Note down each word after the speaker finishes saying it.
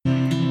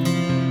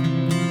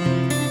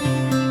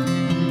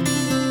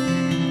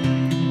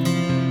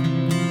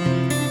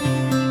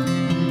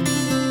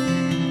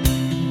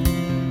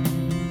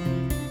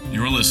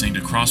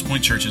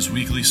Crosspoint Church's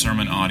weekly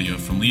sermon audio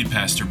from lead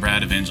pastor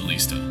Brad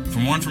Evangelista. For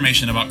more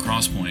information about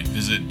Crosspoint,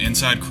 visit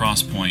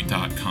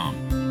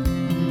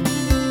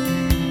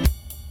insidecrosspoint.com.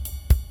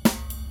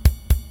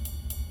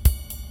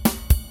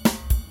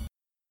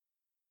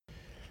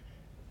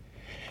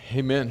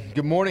 Amen.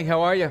 Good morning.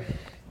 How are you?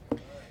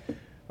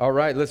 All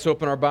right, let's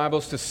open our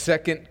Bibles to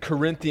 2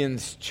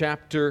 Corinthians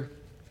chapter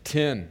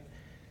 10.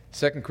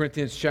 2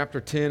 Corinthians chapter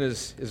 10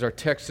 is our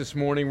text this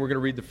morning. We're going to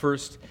read the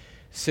first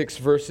 6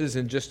 verses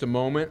in just a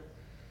moment.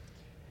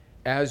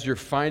 As you're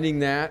finding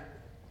that,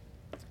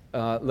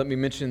 let me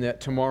mention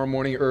that tomorrow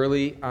morning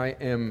early, I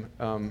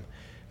am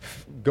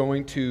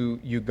going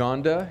to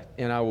Uganda,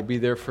 and I will be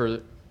there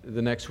for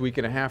the next week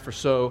and a half or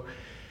so,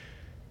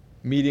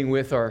 meeting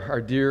with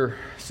our dear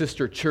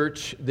sister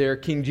church there,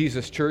 King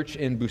Jesus Church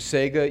in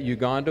Busega,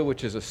 Uganda,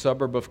 which is a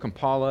suburb of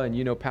Kampala. And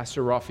you know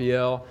Pastor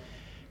Raphael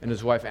and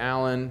his wife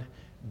Alan,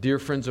 dear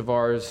friends of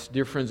ours,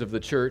 dear friends of the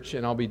church.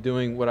 And I'll be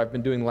doing what I've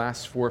been doing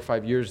last 4 or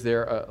 5 years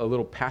there, a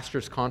little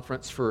pastors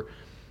conference for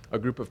a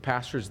group of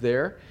pastors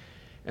there.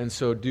 And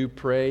so do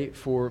pray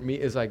for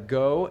me as I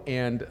go,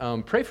 and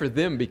pray for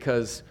them,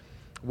 because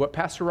what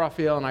Pastor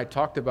Raphael and I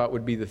talked about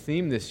would be the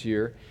theme this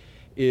year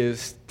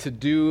is to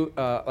do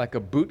like a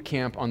boot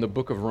camp on the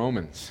book of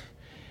Romans.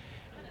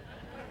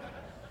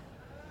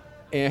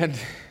 And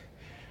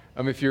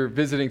if you're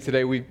visiting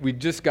today, we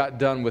just got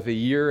done with a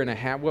year and a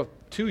half, well,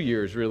 2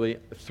 years really,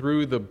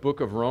 through the book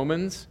of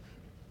Romans.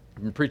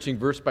 I've been preaching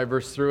verse by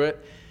verse through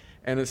it,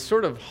 and it's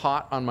sort of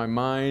hot on my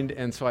mind.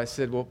 And so I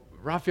said, well,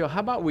 Raphael,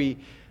 how about we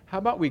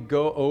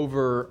go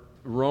over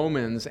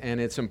Romans and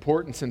its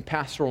importance in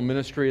pastoral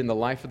ministry and the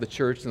life of the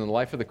church and the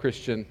life of the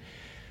Christian.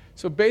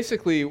 So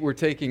basically, we're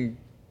taking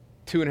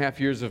 2.5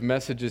 years of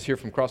messages here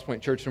from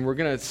Crosspoint Church, and we're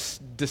going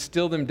to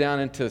distill them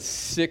down into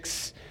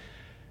 6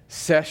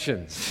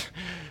 sessions.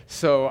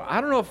 So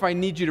I don't know if I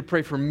need you to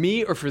pray for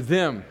me or for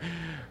them,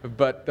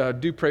 but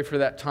do pray for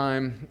that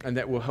time, and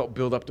that will help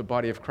build up the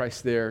body of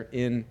Christ there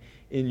in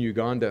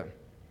Uganda.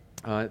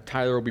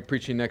 Tyler will be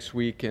preaching next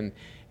week,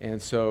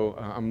 and so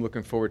I'm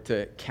looking forward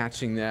to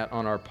catching that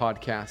on our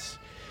podcast.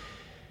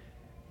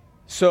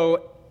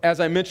 So, as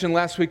I mentioned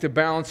last week, the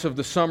balance of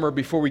the summer,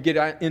 before we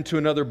get into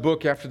another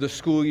book after the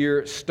school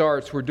year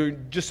starts, we're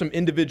doing just some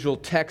individual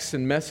texts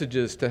and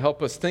messages to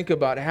help us think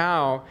about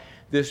how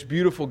this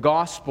beautiful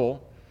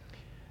gospel,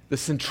 the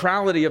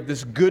centrality of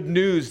this good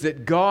news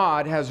that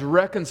God has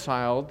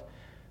reconciled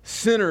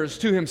sinners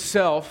to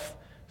himself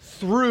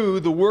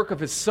through the work of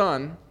his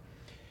Son.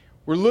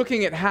 We're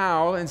looking at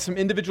how, in some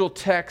individual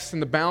texts in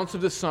the balance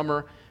of the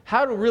summer,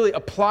 how to really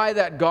apply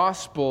that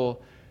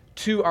gospel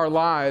to our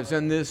lives.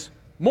 And this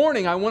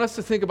morning, I want us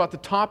to think about the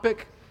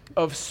topic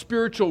of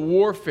spiritual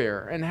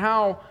warfare and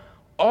how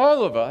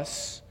all of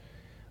us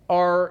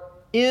are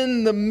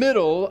in the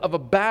middle of a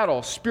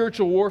battle,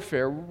 spiritual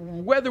warfare,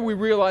 whether we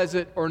realize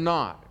it or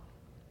not.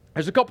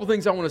 There's a couple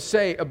things I want to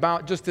say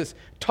about just this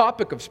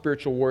topic of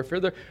spiritual warfare.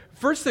 The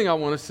first thing I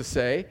want us to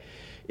say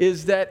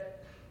is that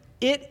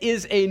it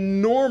is a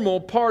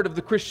normal part of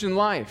the Christian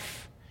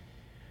life.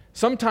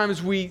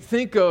 Sometimes we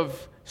think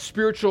of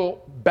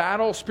spiritual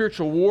battle,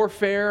 spiritual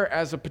warfare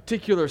as a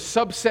particular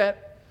subset,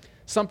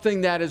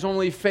 something that is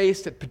only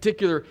faced at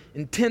particular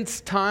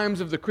intense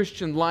times of the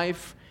Christian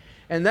life.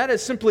 And that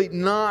is simply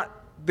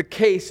not the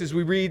case as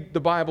we read the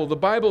Bible. The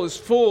Bible is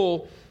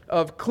full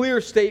of clear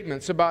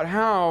statements about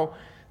how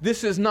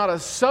this is not a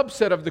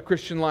subset of the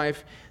Christian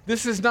life.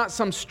 This is not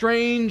some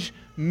strange,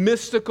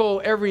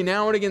 mystical, every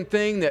now and again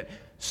thing that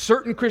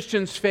certain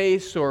Christians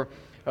face or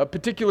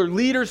particular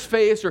leaders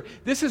face, or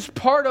this is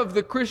part of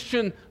the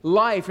Christian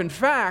life. In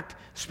fact,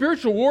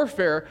 spiritual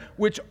warfare,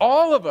 which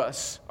all of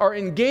us are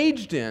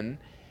engaged in,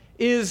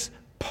 is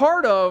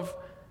part of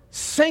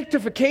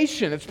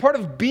sanctification. It's part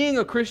of being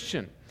a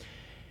Christian.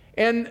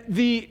 And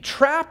the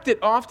trap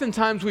that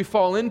oftentimes we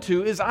fall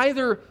into is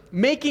either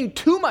making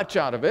too much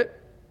out of it,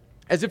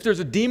 as if there's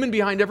a demon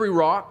behind every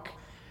rock,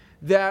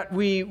 that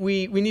we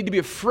need to be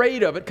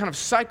afraid of it, kind of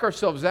psych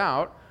ourselves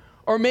out,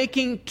 or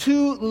making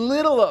too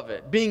little of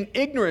it, being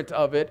ignorant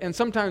of it, and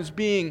sometimes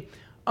being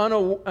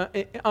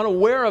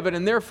unaware of it,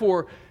 and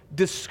therefore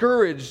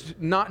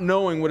discouraged, not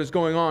knowing what is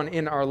going on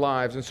in our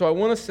lives. And so I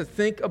want us to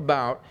think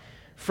about,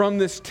 from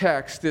this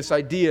text, this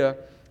idea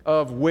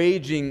of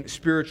waging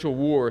spiritual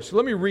war. So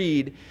let me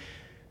read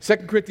 2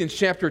 Corinthians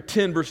chapter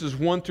 10, verses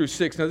 1 through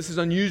 6. Now, this is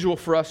unusual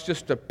for us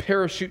just to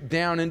parachute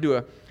down into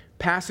a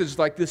passage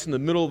like this in the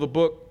middle of the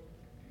book.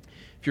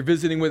 If you're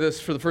visiting with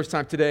us for the first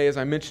time today, as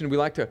I mentioned, we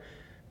like to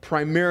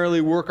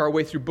primarily work our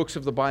way through books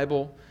of the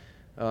Bible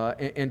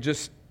and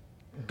just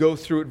go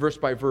through it verse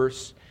by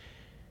verse.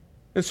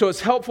 And so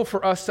it's helpful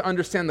for us to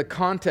understand the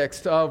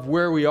context of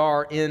where we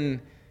are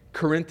in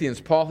Corinthians.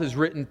 Paul has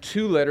written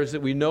 2 letters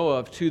that we know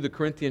of to the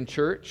Corinthian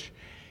church,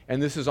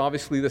 and this is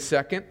obviously the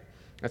second.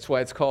 That's why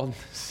it's called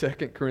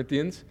 2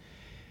 Corinthians.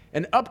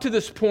 And up to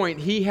this point,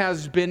 he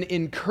has been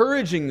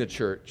encouraging the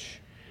church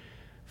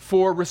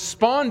for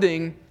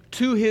responding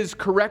to his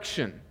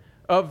correction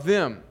of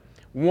them.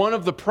 One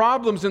of the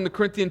problems in the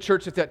Corinthian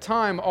church at that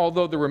time,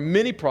 although there were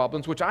many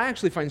problems, which I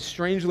actually find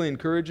strangely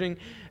encouraging,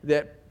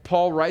 that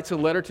Paul writes a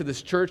letter to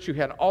this church who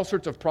had all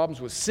sorts of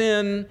problems with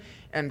sin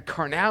and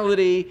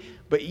carnality,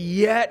 but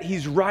yet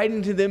he's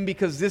writing to them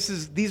because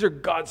these are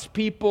God's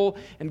people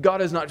and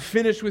God is not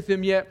finished with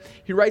them yet.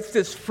 He writes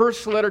this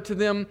first letter to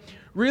them,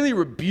 really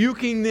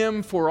rebuking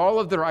them for all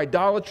of their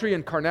idolatry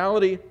and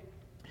carnality,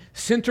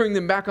 centering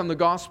them back on the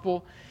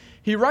gospel.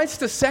 He writes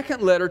the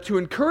second letter to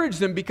encourage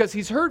them because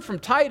he's heard from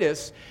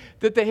Titus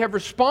that they have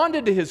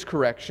responded to his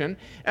correction,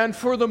 and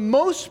for the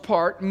most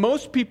part,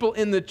 most people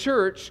in the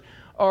church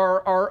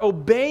are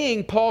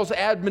obeying Paul's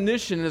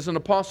admonition as an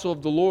apostle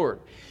of the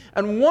Lord.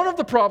 And one of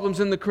the problems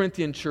in the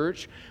Corinthian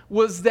church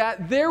was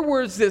that there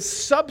was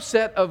this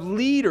subset of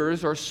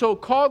leaders, or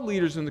so-called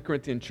leaders in the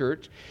Corinthian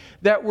church,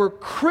 that were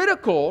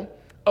critical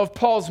of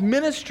Paul's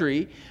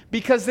ministry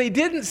because they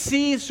didn't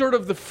see sort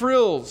of the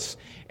frills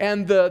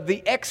and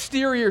the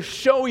exterior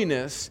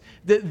showiness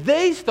that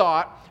they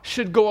thought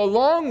should go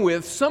along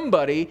with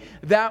somebody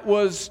that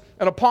was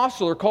an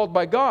apostle or called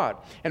by God.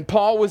 And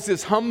Paul was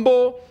this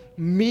humble,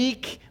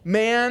 meek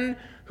man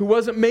who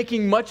wasn't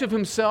making much of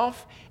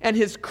himself. And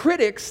his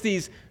critics,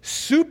 these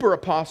super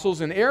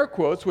apostles in air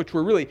quotes, which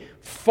were really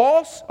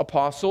false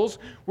apostles,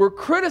 were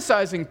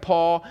criticizing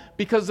Paul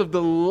because of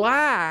the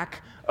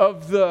lack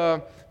of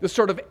the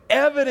sort of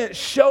evident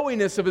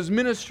showiness of his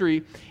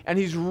ministry. And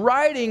he's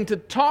writing to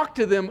talk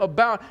to them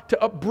about,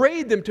 to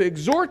upbraid them, to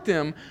exhort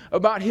them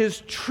about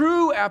his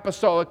true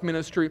apostolic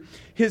ministry,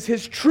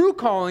 his true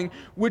calling,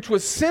 which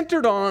was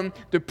centered on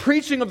the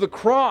preaching of the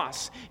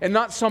cross and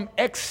not some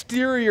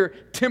exterior,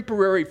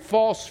 temporary,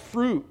 false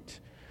fruit.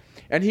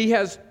 And he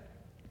has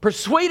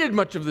persuaded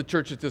much of the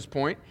church at this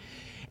point.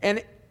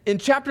 And in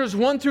chapters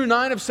 1 through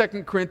 9 of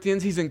 2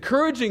 Corinthians, he's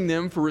encouraging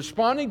them for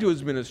responding to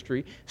his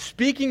ministry,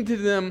 speaking to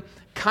them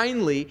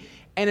kindly.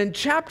 And in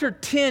chapter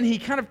 10, he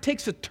kind of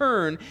takes a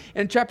turn.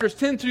 In chapters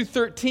 10 through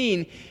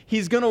 13,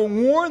 he's going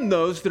to warn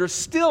those that are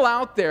still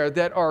out there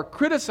that are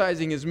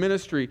criticizing his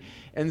ministry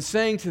and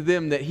saying to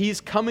them that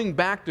he's coming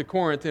back to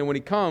Corinth. And when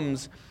he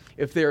comes,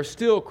 if they are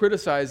still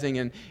criticizing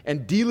and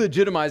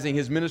delegitimizing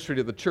his ministry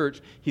to the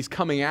church, he's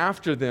coming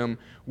after them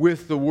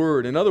with the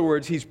word. In other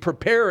words, he's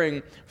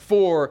preparing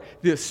for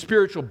this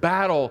spiritual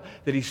battle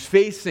that he's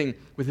facing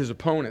with his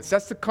opponents.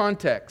 That's the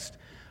context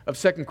of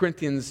 2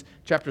 Corinthians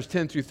chapters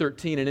 10 through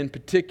 13, and in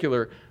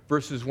particular,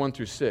 verses 1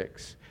 through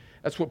 6.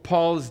 That's what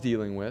Paul is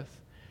dealing with.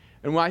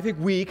 And I think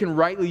we can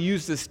rightly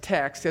use this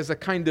text as a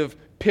kind of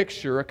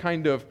picture, a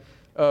kind of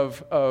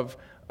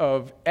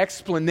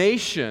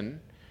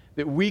explanation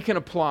that we can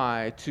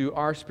apply to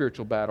our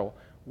spiritual battle,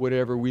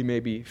 whatever we may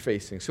be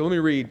facing. So let me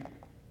read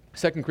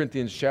 2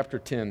 Corinthians chapter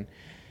 10,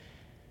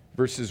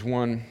 verses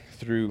 1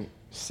 through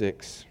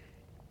 6.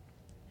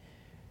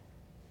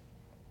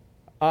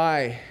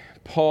 I,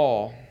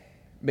 Paul,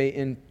 may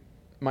in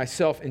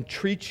myself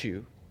entreat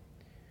you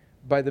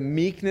by the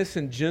meekness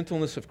and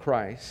gentleness of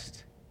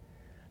Christ,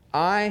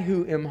 I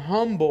who am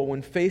humble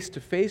when face to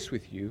face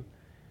with you,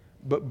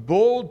 but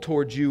bold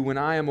towards you when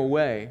I am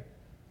away,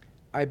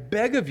 I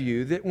beg of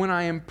you that when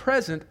I am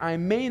present, I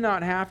may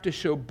not have to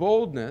show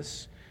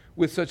boldness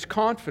with such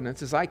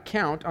confidence as I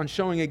count on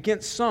showing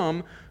against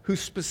some who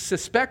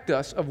suspect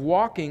us of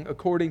walking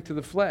according to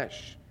the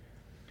flesh.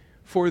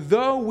 For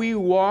though we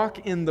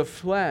walk in the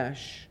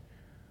flesh,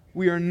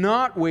 we are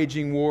not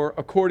waging war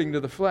according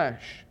to the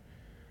flesh.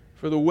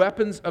 For the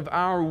weapons of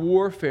our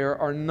warfare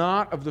are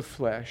not of the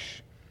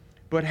flesh,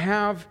 but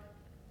have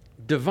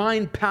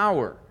divine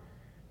power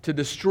to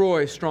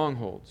destroy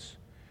strongholds.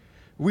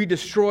 We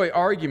destroy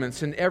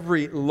arguments and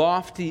every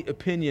lofty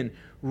opinion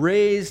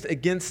raised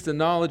against the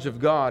knowledge of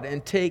God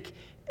and take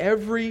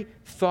every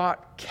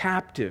thought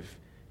captive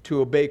to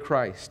obey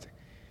Christ,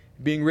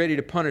 being ready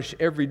to punish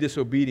every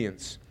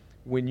disobedience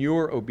when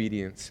your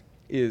obedience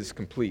is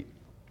complete.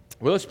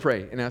 Well, let's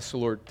pray and ask the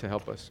Lord to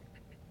help us.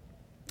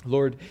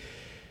 Lord,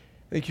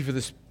 thank you for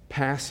this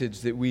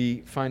passage that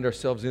we find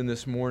ourselves in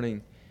this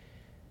morning.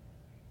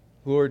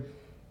 Lord,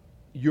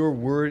 your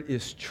word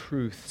is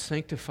truth.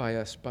 Sanctify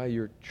us by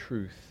your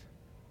truth.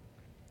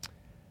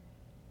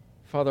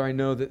 Father, I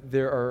know that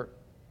there are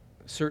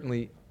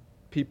certainly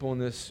people in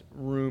this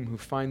room who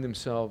find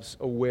themselves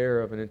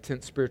aware of an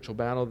intense spiritual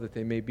battle that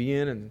they may be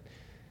in, and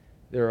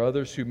there are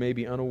others who may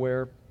be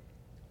unaware.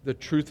 The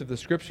truth of the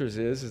Scriptures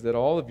is that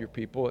all of your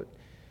people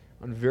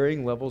on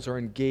varying levels are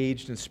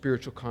engaged in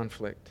spiritual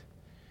conflict.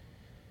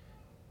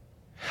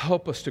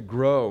 Help us to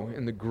grow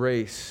in the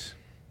grace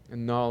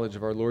and knowledge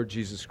of our Lord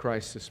Jesus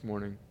Christ this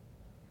morning.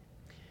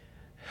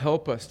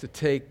 Help us to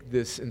take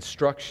this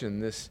instruction,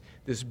 this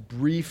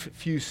brief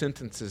few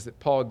sentences that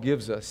Paul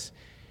gives us,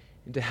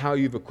 into how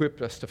you've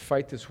equipped us to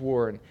fight this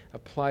war and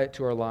apply it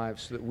to our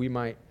lives so that we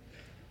might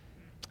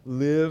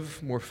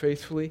live more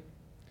faithfully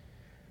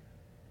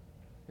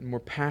and more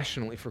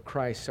passionately for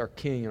Christ, our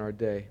King, in our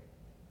day.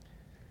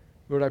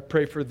 Lord, I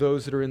pray for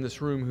those that are in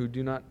this room who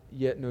do not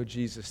yet know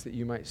Jesus, that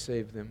you might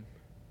save them.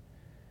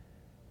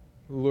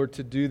 Lord,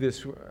 to do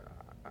this,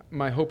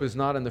 my hope is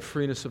not in the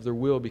freeness of their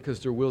will,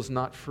 because their will's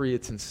not free,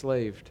 it's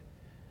enslaved.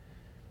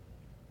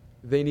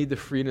 They need the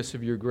freeness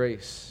of your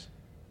grace.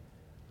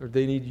 Lord,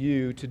 they need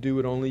you to do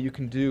what only you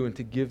can do and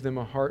to give them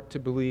a heart to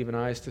believe and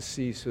eyes to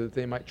see so that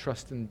they might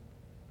trust and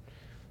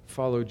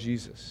follow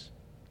Jesus.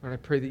 Lord, I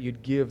pray that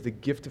you'd give the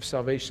gift of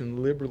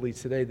salvation liberally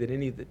today, that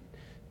any that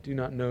do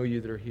not know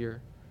you that are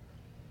here.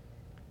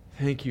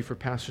 Thank you for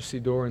Pastor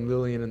Sidor and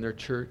Lillian and their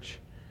church.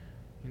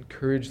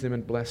 Encourage them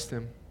and bless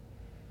them.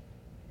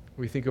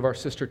 We think of our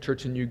sister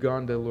church in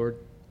Uganda, Lord.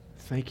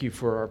 Thank you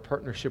for our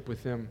partnership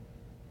with them.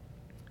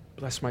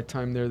 Bless my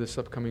time there this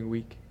upcoming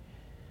week.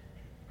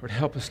 Lord,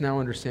 help us now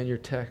understand your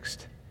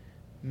text.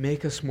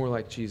 Make us more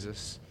like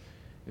Jesus.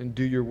 And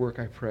do your work,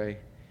 I pray.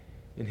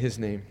 In his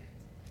name,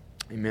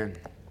 amen.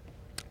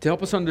 To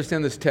help us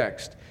understand this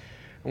text,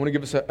 I want to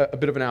give us a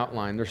bit of an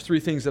outline. There's three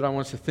things that I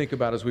want us to think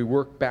about as we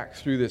work back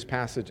through this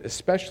passage,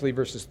 especially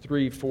verses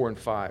 3, 4, and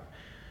 5.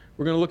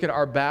 We're going to look at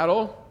our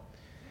battle,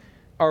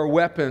 our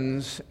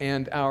weapons,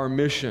 and our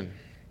mission.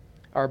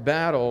 Our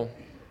battle,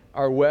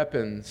 our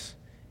weapons,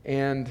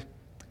 and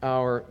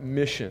our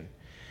mission.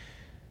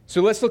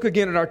 So let's look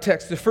again at our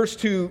text. The first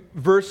two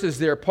verses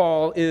there,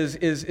 Paul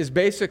is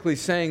basically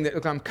saying that,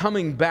 look, I'm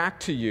coming back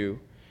to you.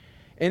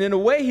 And in a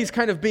way, he's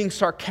kind of being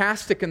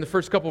sarcastic in the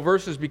first couple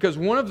verses, because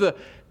one of the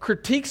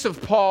critiques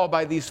of Paul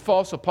by these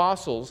false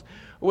apostles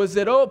was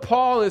that,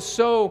 Paul is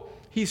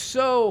he's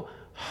so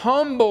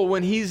humble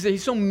when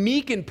he's so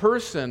meek in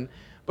person,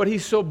 but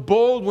he's so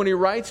bold when he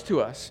writes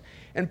to us.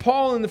 And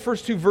Paul, in the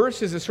first two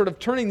verses, is sort of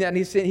turning that, and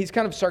he's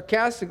kind of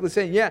sarcastically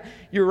saying, yeah,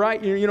 you're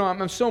right,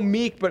 I'm so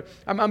meek, but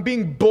I'm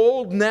being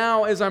bold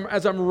now as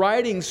I'm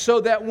writing, so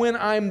that when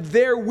I'm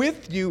there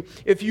with you,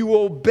 if you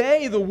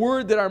obey the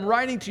word that I'm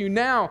writing to you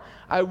now,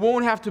 I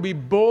won't have to be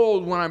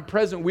bold when I'm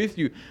present with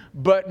you.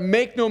 But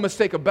make no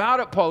mistake about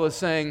it, Paul is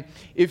saying,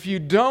 if you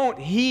don't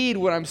heed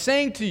what I'm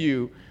saying to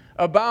you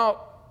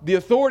about the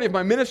authority of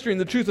my ministry and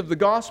the truth of the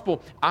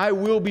gospel, I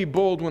will be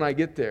bold when I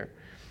get there.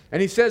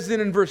 And he says then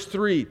in verse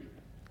 3,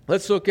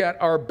 let's look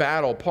at our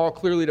battle. Paul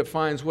clearly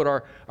defines what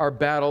our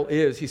battle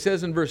is. He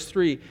says in verse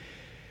 3,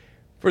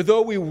 for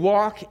though we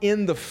walk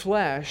in the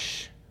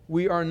flesh,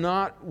 we are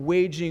not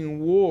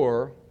waging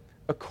war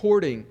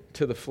according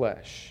to the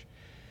flesh.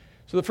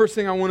 So the first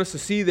thing I want us to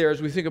see there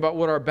as we think about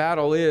what our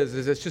battle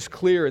is it's just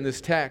clear in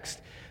this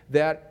text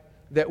that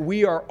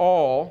we are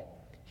all,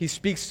 he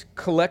speaks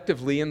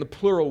collectively in the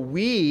plural,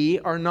 we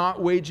are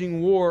not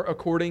waging war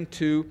according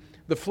to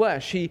the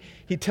flesh. He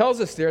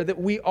tells us there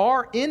that we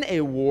are in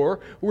a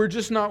war. We're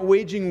just not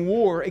waging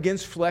war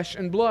against flesh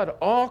and blood.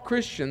 All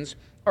Christians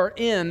are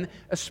in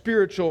a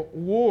spiritual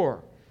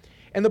war.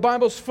 And the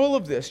Bible's full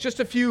of this. Just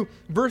a few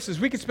verses.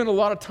 We could spend a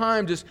lot of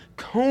time just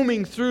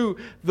combing through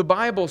the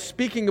Bible,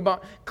 speaking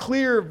about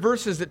clear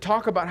verses that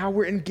talk about how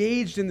we're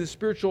engaged in this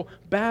spiritual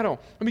battle.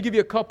 Let me give you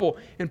a couple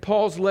in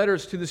Paul's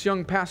letters to this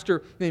young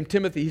pastor named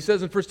Timothy. He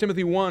says in 1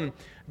 Timothy 1,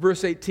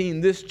 verse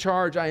 18, this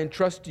charge I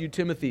entrust to you,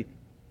 Timothy,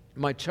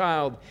 my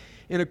child,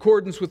 in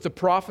accordance with the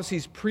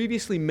prophecies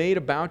previously made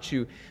about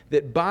you,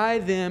 that by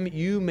them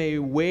you may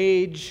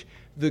wage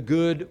the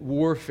good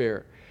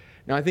warfare.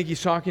 Now, I think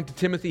he's talking to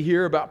Timothy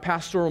here about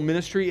pastoral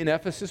ministry in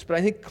Ephesus, but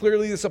I think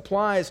clearly this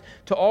applies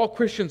to all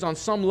Christians on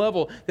some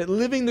level, that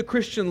living the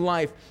Christian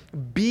life,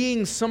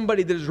 being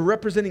somebody that is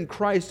representing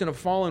Christ in a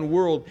fallen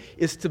world,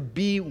 is to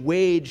be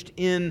waged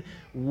in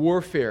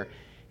warfare.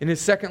 In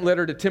his second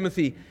letter to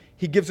Timothy,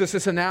 he gives us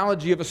this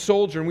analogy of a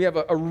soldier, and we have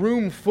a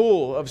room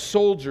full of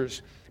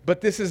soldiers.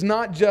 But this is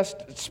not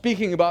just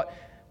speaking about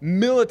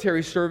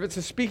military service,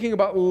 it's speaking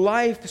about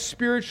life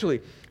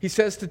spiritually. He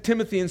says to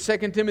Timothy in 2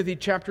 Timothy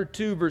chapter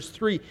 2, verse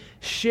 3,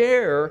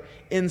 share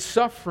in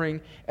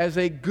suffering as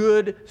a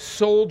good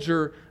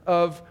soldier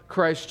of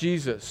Christ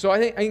Jesus. So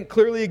I think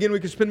clearly, again, we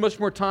could spend much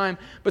more time,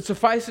 but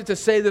suffice it to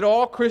say that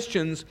all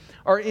Christians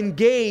are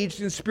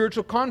engaged in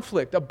spiritual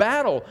conflict, a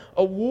battle,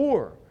 a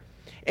war.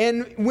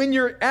 And when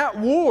you're at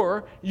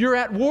war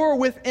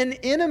with an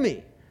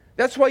enemy.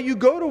 That's why you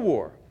go to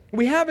war.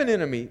 We have an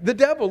enemy, the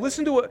devil.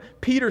 Listen to what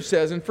Peter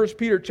says in 1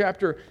 Peter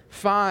chapter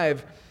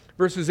 5,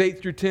 verses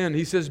 8 through 10.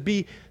 He says,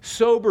 be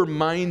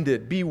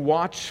sober-minded, be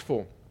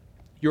watchful.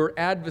 Your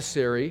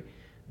adversary,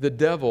 the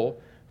devil,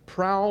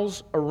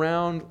 prowls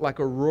around like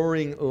a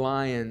roaring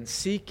lion,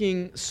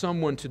 seeking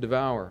someone to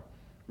devour.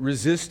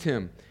 Resist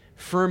him,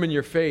 firm in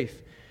your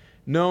faith,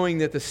 knowing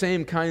that the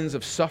same kinds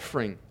of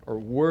suffering or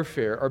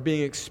warfare are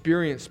being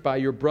experienced by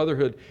your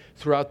brotherhood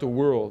throughout the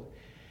world.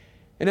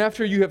 And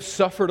after you have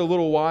suffered a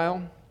little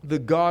while, the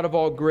God of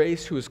all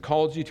grace, who has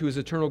called you to his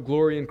eternal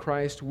glory in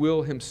Christ,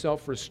 will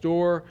himself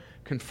restore,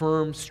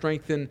 confirm,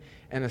 strengthen,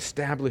 and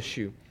establish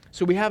you.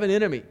 So we have an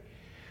enemy.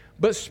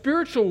 But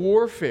spiritual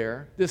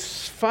warfare,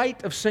 this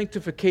fight of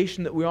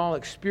sanctification that we all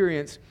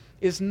experience,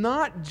 is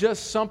not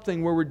just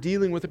something where we're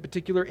dealing with a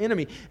particular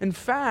enemy. In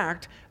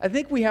fact, I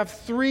think we have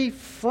three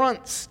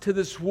fronts to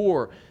this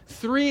war.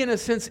 Three, in a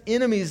sense,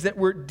 enemies that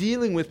we're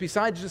dealing with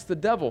besides just the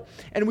devil.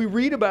 And we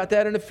read about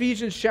that in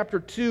Ephesians chapter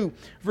 2,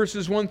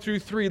 verses 1 through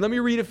 3. Let me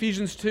read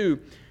Ephesians 2,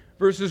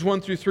 verses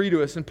 1 through 3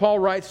 to us. And Paul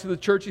writes to the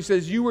church, he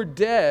says, you were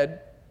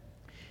dead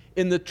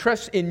in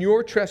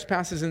your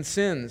trespasses and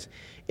sins,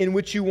 in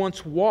which you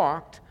once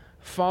walked,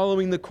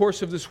 following the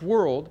course of this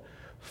world,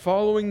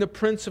 following the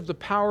prince of the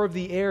power of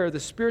the air, the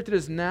spirit that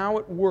is now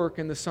at work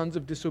in the sons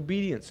of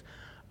disobedience,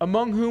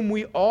 among whom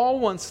we all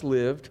once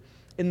lived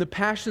in the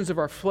passions of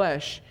our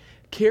flesh,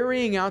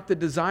 carrying out the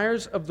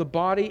desires of the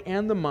body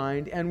and the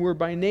mind, and were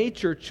by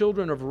nature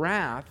children of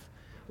wrath,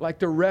 like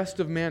the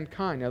rest of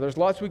mankind. Now, there's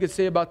lots we could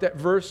say about that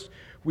verse.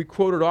 We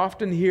quote it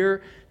often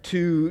here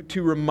to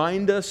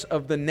remind us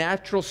of the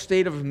natural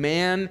state of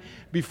man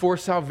before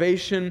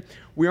salvation.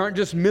 We aren't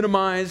just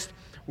minimized.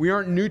 We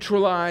aren't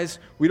neutralized.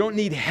 We don't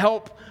need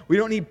help. We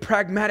don't need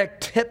pragmatic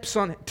tips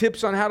on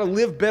how to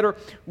live better.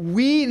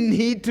 We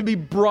need to be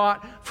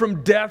brought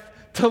from death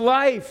to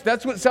life.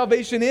 That's what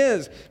salvation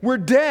is. We're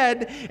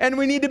dead and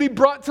we need to be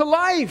brought to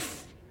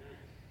life.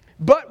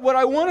 But what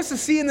I want us to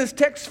see in this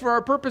text for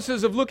our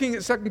purposes of looking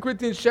at 2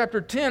 Corinthians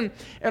chapter 10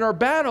 and our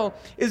battle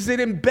is that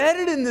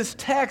embedded in this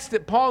text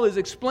that Paul is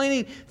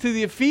explaining to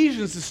the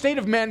Ephesians, the state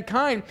of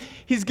mankind,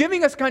 he's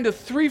giving us kind of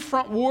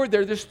three-front war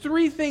there. There's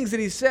three things that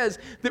he says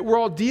that we're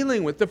all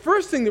dealing with. The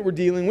first thing that we're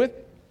dealing with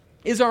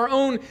is our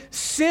own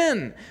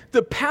sin,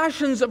 the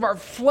passions of our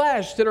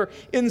flesh that are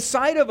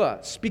inside of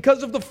us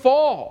because of the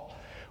fall.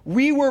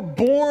 We were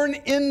born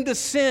into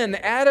sin.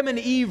 Adam and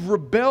Eve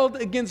rebelled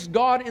against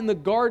God in the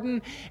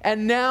garden,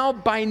 and now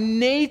by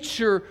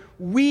nature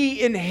we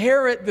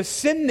inherit the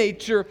sin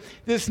nature,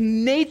 this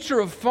nature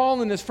of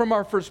fallenness from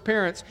our first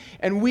parents.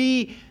 And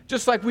we,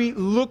 just like we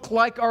look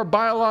like our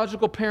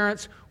biological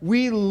parents,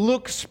 we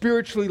look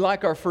spiritually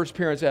like our first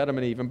parents, Adam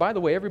and Eve. And by the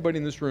way, everybody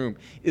in this room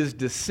is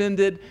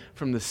descended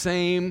from the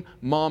same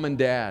mom and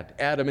dad,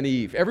 Adam and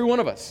Eve. Every one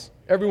of us.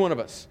 Every one of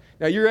us.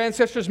 Now, your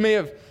ancestors may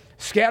have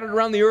scattered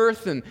around the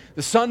earth, and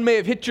the sun may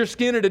have hit your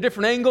skin at a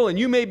different angle, and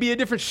you may be a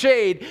different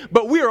shade,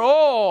 but we are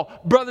all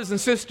brothers and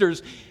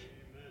sisters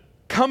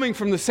coming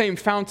from the same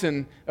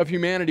fountain of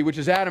humanity, which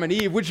is Adam and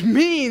Eve, which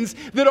means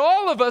that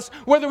all of us,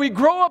 whether we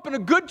grow up in a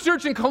good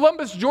church in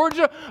Columbus,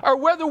 Georgia, or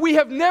whether we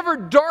have never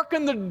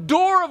darkened the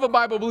door of a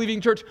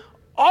Bible-believing church,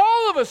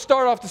 all of us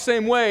start off the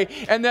same way,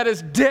 and that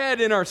is dead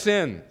in our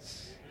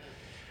sins.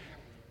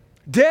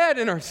 Dead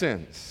in our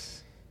sins.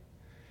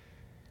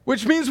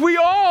 Which means we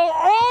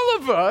all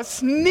of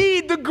us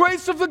need the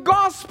grace of the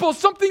gospel.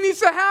 Something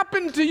needs to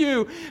happen to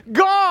you.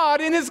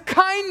 God, in His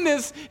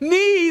kindness,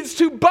 needs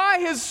to, by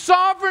His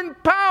sovereign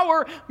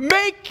power,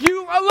 make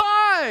you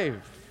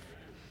alive.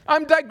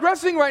 I'm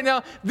digressing right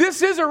now.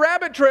 This is a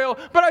rabbit trail,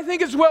 but I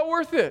think it's well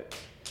worth it.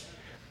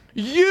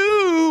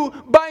 You,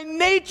 by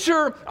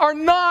nature, are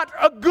not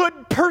a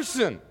good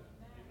person.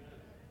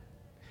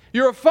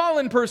 You're a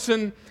fallen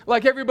person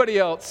like everybody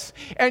else,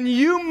 and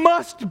you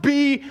must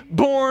be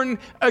born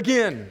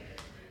again.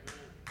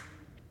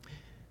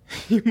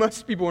 You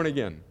must be born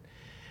again.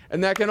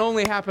 And that can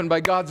only happen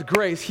by God's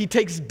grace. He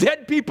takes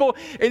dead people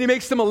and He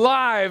makes them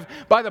alive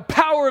by the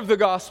power of the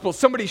gospel.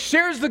 Somebody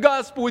shares the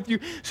gospel with you.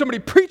 Somebody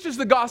preaches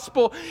the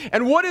gospel.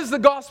 And what is the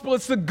gospel?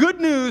 It's the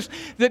good news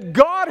that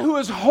God, who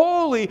is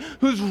holy,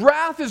 whose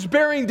wrath is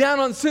bearing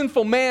down on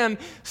sinful man,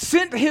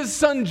 sent His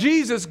Son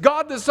Jesus,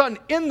 God the Son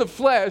in the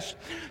flesh,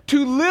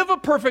 to live a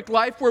perfect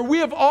life where we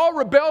have all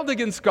rebelled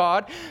against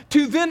God,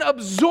 to then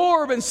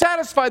absorb and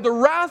satisfy the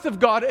wrath of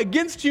God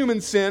against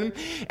human sin,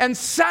 and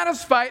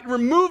satisfy it,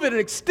 remove it, and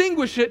extinguish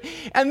it,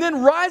 and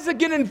then rise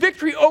again in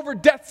victory over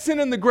death, sin,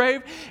 and the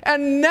grave,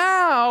 and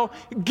now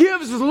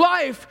gives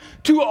life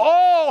to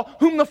all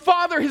whom the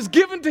Father has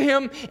given to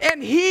Him,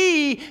 and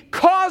He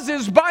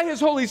causes by His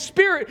Holy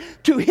Spirit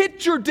to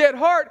hit your dead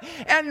heart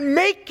and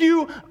make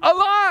you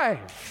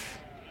alive.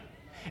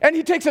 And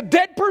He takes a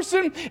dead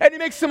person and He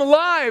makes them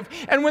alive.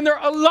 And when they're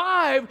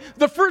alive,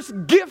 the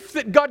first gift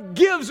that God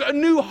gives a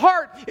new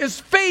heart is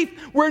faith,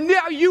 where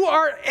now you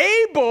are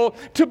able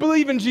to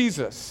believe in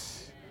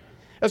Jesus.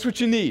 That's what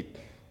you need.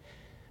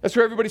 That's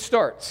where everybody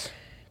starts.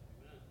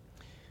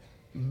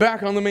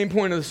 Back on the main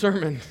point of the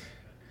sermon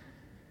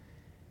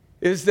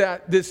is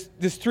that this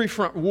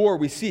three-front war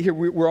we see here,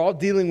 we're all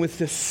dealing with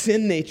the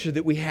sin nature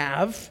that we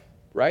have,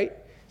 right?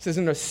 It says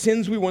in our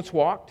sins we once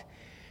walked.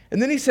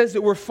 And then he says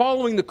that we're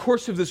following the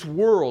course of this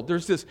world.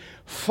 There's this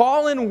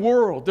fallen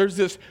world. There's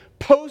this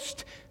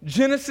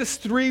post-Genesis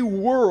 3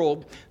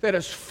 world that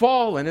has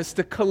fallen. It's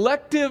the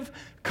collective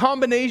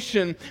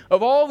combination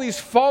of all these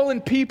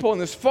fallen people in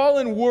this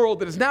fallen world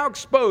that is now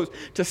exposed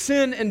to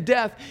sin and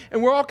death.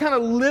 And we're all kind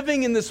of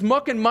living in this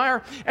muck and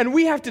mire, and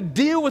we have to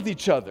deal with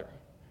each other,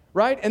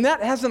 right? And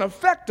that has an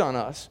effect on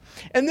us.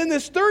 And then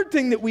this third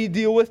thing that we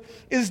deal with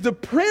is the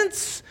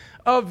prince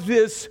of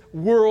this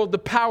world, the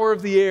power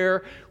of the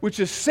air, which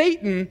is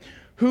Satan,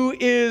 who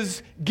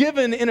is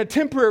given in a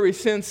temporary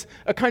sense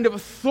a kind of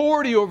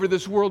authority over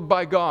this world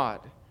by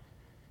God.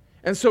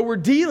 And so we're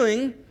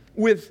dealing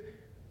with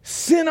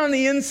sin on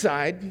the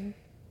inside.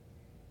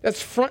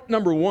 That's front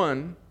number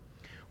one.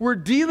 We're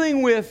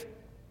dealing with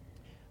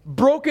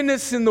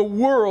brokenness in the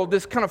world,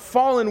 this kind of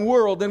fallen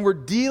world, and we're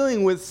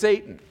dealing with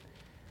Satan.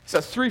 It's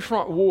a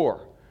three-front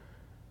war.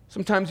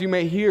 Sometimes you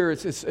may hear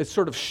it's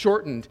sort of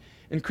shortened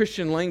in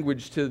Christian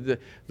language to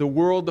the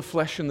world, the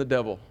flesh, and the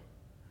devil.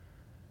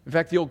 In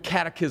fact, the old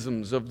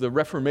catechisms of the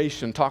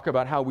Reformation talk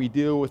about how we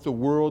deal with the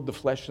world, the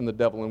flesh, and the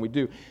devil, and we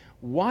do.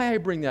 Why I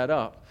bring that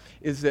up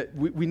is that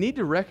we need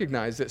to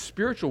recognize that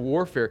spiritual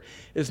warfare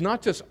is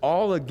not just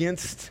all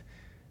against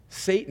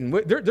Satan.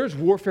 There's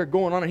warfare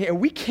going on in here, and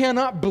we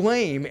cannot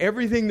blame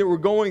everything that we're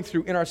going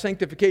through in our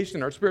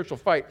sanctification, our spiritual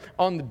fight,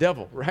 on the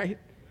devil, right?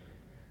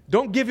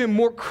 Don't give him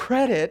more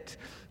credit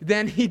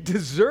than he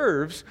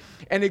deserves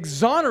and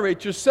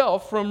exonerate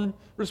yourself from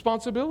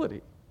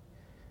responsibility.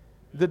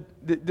 The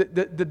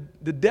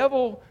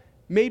devil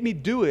made me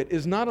do it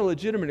is not a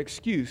legitimate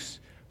excuse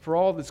for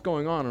all that's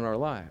going on in our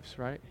lives,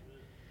 right?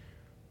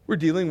 We're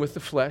dealing with the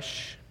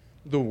flesh,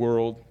 the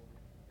world,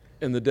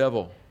 and the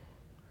devil.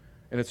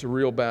 And it's a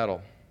real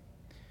battle.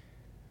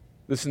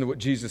 Listen to what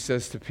Jesus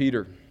says to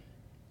Peter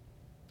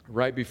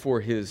right before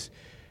his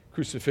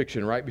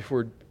crucifixion, right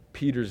before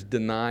Peter's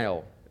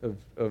denial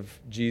of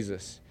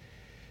Jesus.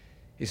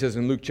 He says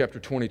in Luke chapter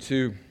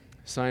 22,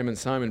 Simon,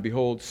 Simon,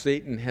 behold,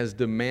 Satan has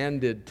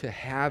demanded to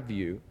have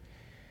you,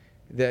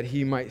 that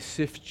he might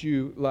sift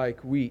you like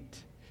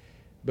wheat.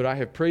 But I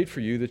have prayed for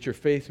you that your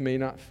faith may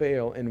not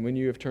fail, and when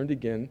you have turned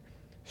again,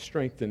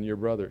 strengthen your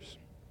brothers.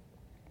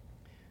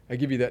 I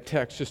give you that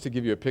text just to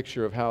give you a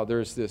picture of how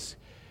there's this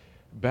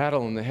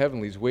battle in the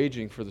heavenlies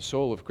waging for the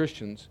soul of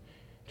Christians,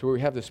 to where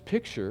we have this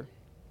picture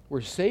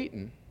where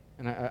Satan,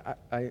 and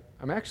I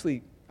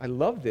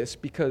love this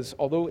because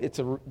although it's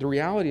the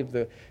reality of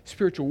the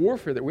spiritual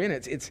warfare that we're in,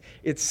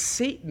 it's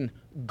Satan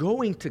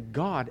going to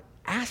God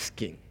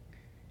asking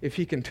if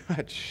he can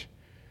touch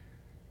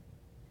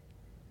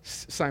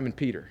Simon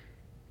Peter.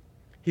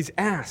 He's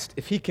asked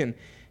if he can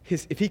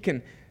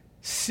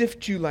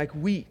sift you like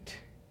wheat.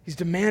 He's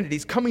demanded.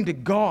 He's coming to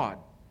God.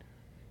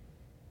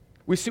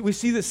 We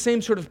see the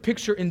same sort of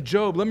picture in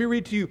Job. Let me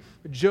read to you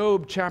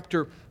Job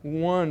chapter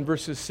 1,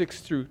 verses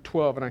 6 through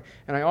 12. And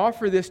I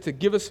offer this to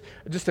give us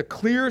just a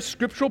clear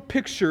scriptural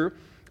picture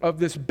of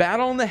this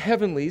battle in the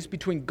heavenlies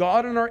between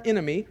God and our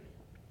enemy.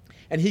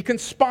 And he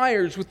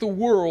conspires with the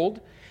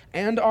world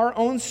and our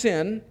own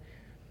sin.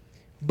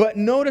 But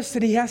notice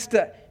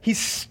that he's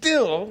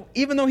still,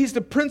 even though he's the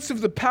prince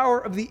of the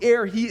power of the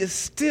air, he is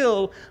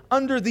still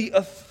under the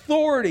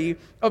authority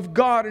of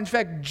God. In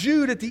fact,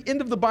 Jude at the end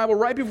of the Bible,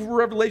 right before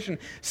Revelation,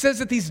 says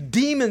that these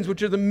demons,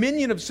 which are the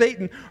minion of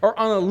Satan, are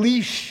on a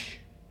leash.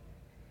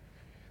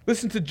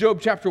 Listen to Job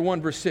chapter 1,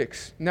 verse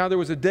 6. Now there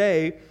was a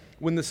day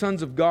when the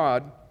sons of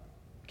God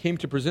came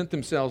to present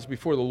themselves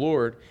before the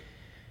Lord,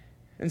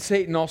 and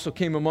Satan also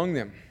came among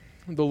them.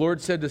 The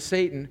Lord said to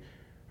Satan,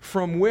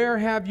 "From where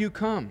have you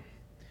come?"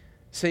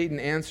 Satan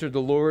answered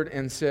the Lord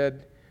and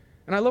said,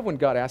 and I love when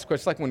God asks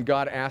questions, like when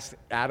God asked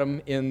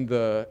Adam in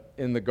the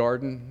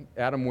garden,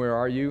 "Adam, where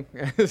are you?"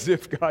 As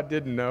if God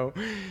didn't know.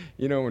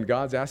 You know, when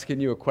God's asking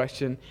you a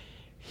question,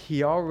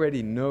 he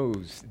already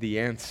knows the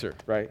answer,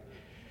 right?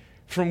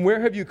 "From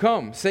where have you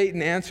come?"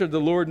 Satan answered the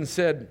Lord and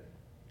said,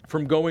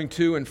 "From going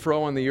to and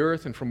fro on the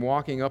earth and from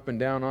walking up and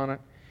down on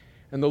it."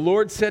 And the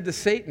Lord said to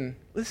Satan,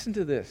 listen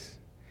to this.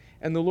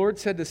 And the Lord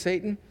said to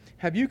Satan,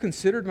 "Have you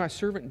considered my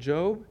servant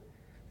Job,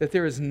 that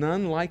there is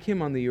none like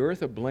him on the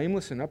earth, a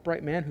blameless and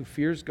upright man who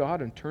fears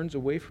God and turns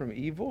away from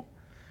evil?"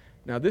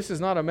 Now, this is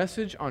not a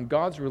message on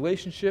God's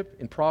relationship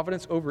in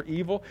providence over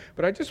evil,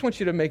 but I just want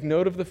you to make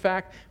note of the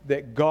fact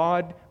that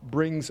God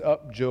brings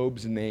up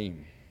Job's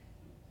name.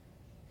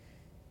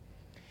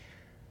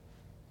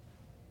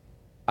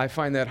 I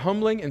find that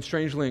humbling and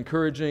strangely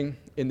encouraging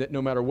in that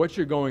no matter what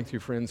you're going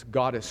through, friends,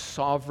 God is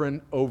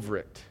sovereign over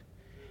it.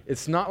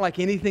 It's not like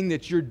anything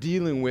that you're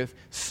dealing with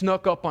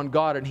snuck up on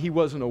God and he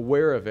wasn't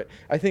aware of it.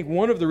 I think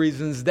one of the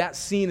reasons that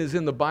scene is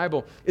in the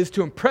Bible is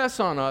to impress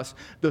on us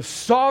the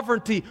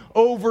sovereignty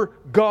over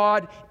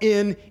God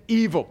in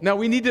evil. Now,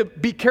 we need to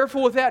be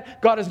careful with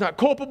that. God is not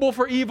culpable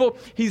for evil.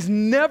 He's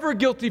never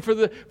guilty for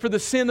the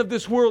sin of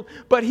this world.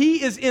 But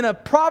he is in a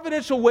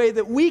providential way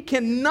that we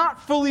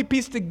cannot fully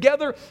piece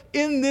together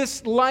in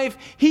this life.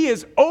 He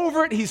is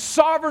over it. He's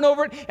sovereign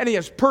over it. And he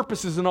has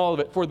purposes in all of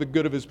it for the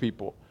good of his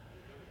people.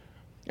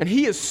 And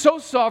he is so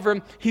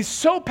sovereign, he's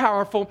so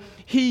powerful,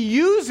 he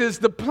uses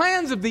the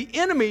plans of the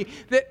enemy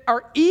that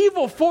are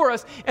evil for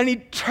us, and he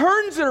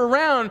turns it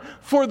around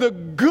for the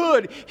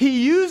good.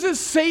 He uses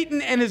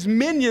Satan and his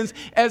minions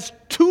as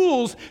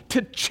tools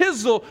to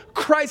chisel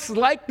Christ's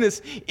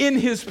likeness in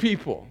his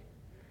people.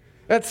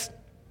 That's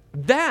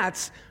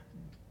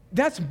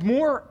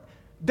more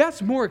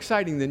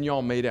exciting than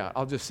y'all made out.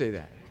 I'll just say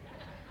that.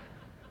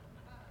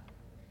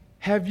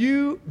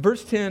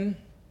 Verse 10,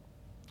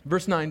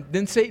 Verse 9,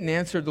 then Satan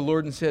answered the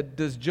Lord and said,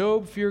 "Does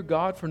Job fear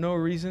God for no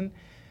reason?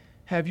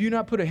 Have you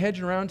not put a hedge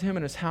around him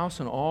and his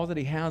house and all that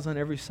he has on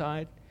every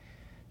side?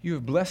 You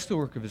have blessed the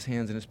work of his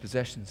hands, and his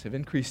possessions have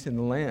increased in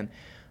the land.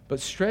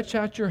 But stretch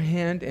out your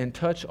hand and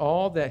touch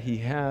all that he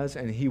has,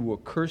 and he will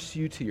curse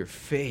you to your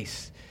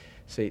face,"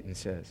 Satan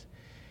says.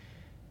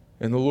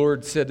 And the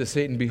Lord said to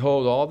Satan,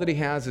 "Behold, all that he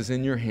has is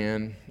in your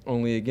hand.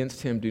 Only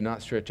against him do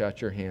not stretch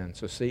out your hand."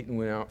 So Satan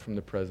went out from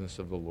the presence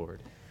of the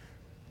Lord.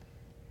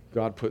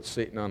 God puts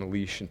Satan on a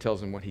leash and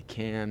tells him what he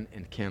can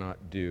and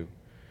cannot do.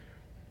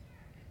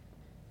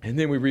 And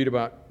then we read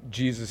about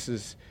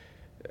Jesus'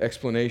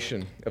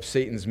 explanation of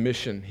Satan's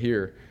mission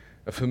here.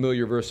 A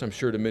familiar verse, I'm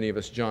sure, to many of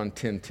us, John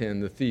 10:10.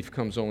 The thief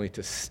comes only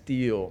to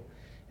steal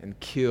and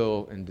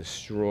kill and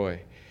destroy.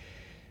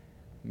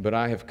 But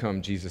I have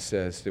come, Jesus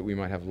says, that we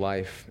might have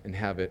life and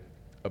have it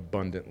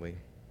abundantly.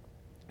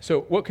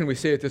 So what can we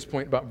say at this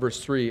point about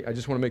verse 3? I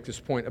just want to make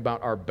this point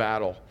about our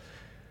battle.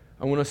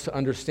 I want us to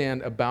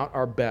understand about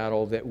our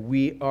battle that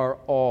we are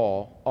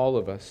all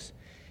of us,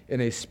 in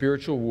a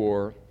spiritual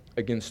war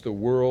against the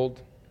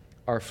world,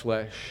 our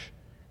flesh,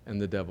 and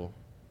the devil.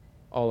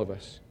 All of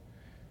us.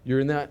 You're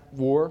in that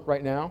war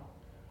right now.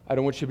 I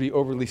don't want you to be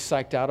overly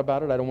psyched out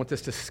about it. I don't want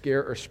this to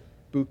scare or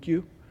spook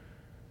you.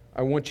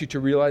 I want you to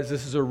realize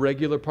this is a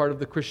regular part of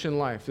the Christian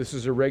life. This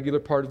is a regular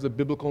part of the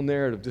biblical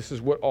narrative. This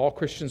is what all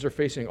Christians are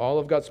facing, all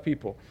of God's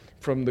people.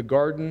 From the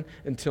garden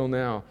until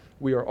now,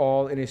 we are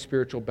all in a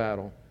spiritual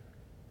battle.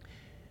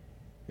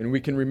 And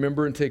we can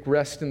remember and take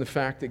rest in the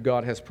fact that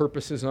God has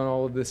purposes on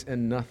all of this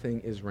and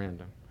nothing is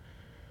random.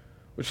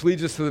 Which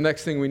leads us to the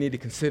next thing we need to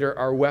consider,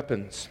 our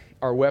weapons.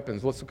 Our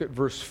weapons. Let's look at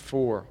verse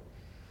 4.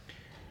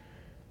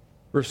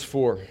 Verse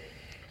 4.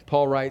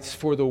 Paul writes,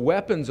 "For the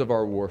weapons of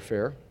our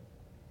warfare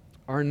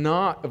are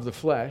not of the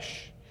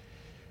flesh,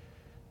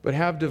 but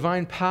have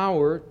divine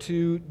power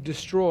to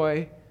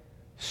destroy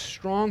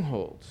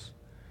strongholds."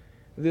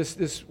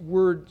 This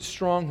word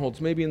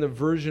strongholds, maybe in the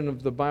version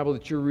of the Bible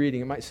that you're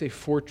reading, it might say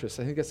fortress.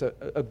 I think that's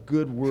a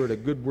good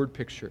word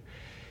picture.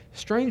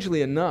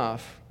 Strangely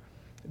enough,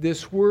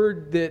 this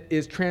word that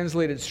is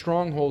translated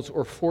strongholds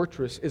or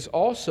fortress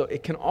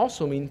it can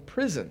also mean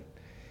prison.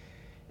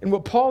 And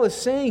what Paul is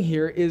saying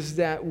here is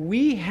that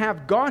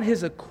God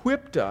has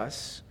equipped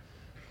us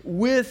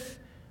with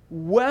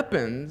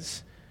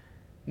weapons,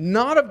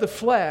 not of the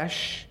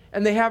flesh,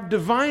 and they have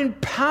divine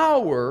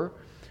power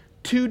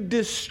to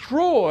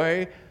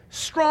destroy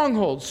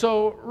strongholds.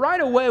 So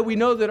right away we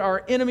know that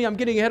our enemy, I'm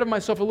getting ahead of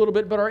myself a little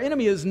bit, but our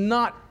enemy is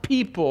not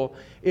people,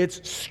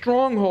 it's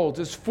strongholds,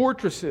 it's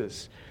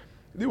fortresses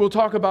that we'll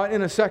talk about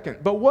in a second.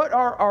 But what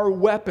are our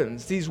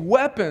weapons? These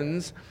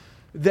weapons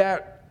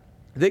that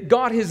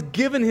God has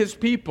given His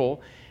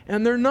people,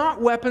 and they're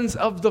not weapons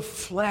of the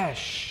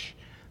flesh.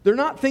 They're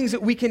not things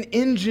that we can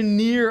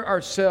engineer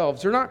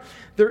ourselves.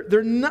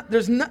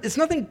 It's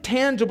nothing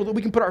tangible that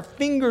we can put our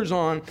fingers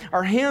on,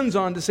 our hands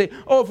on to say,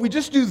 oh, if we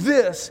just do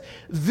this,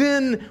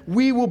 then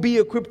we will be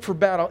equipped for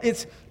battle.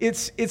 It's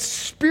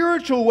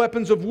spiritual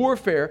weapons of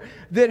warfare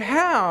that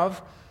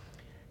have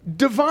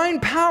divine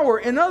power.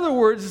 In other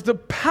words, the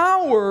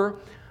power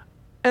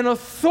and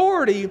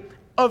authority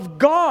of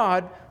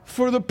God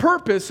for the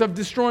purpose of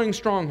destroying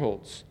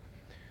strongholds.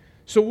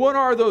 So what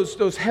are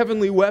those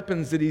heavenly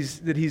weapons that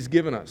he's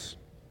given us?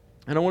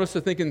 And I want us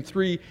to think in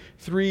three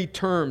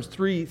terms,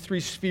 three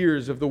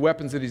spheres of the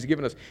weapons that He's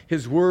given us: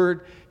 His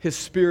Word, His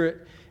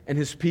Spirit, and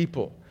His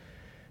people.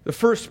 The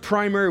first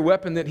primary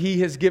weapon that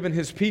He has given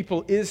His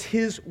people is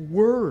His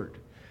Word,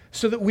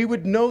 so that we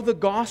would know the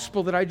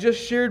gospel that I just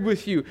shared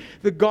with you.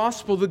 The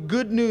gospel, the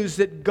good news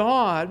that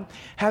God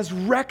has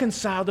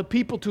reconciled the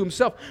people to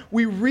Himself.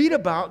 We read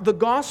about the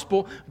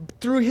gospel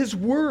through His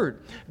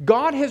Word.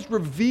 God has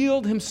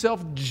revealed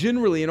Himself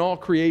generally in all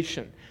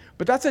creation.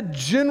 But that's a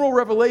general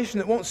revelation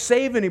that won't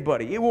save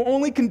anybody. It will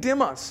only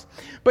condemn us.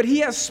 But He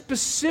has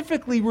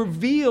specifically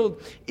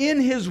revealed in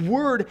His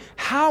Word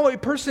how a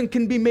person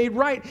can be made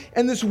right.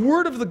 And this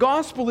word of the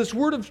gospel, this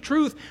word of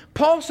truth,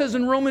 Paul says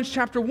in Romans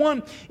chapter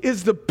 1,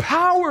 is the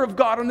power of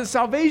God unto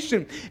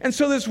salvation. And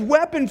so this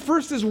weapon,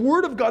 first, this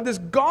word of God, this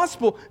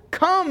gospel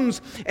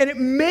comes and it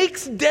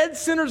makes dead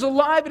sinners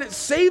alive and it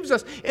saves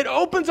us. It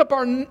opens up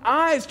our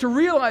eyes to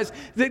realize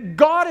that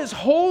God is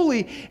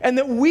holy and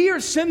that we are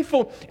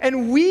sinful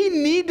and we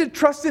need to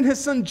trust in His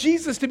Son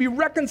Jesus to be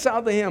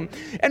reconciled to Him.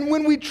 And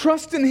when we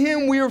trust in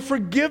Him, we are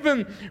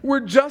forgiven, we're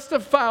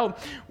justified,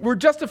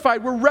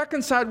 we're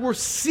reconciled, we're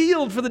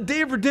sealed for the day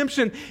of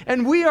redemption,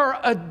 and we are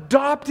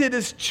adopted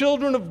as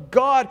children of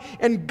God,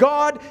 and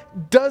God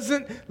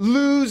doesn't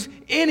lose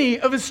any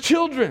of His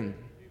children.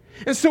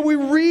 And so we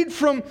read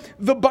from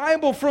the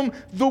Bible, from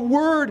the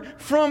Word,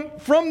 from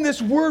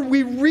this Word,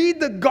 we read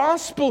the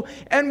gospel,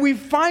 and we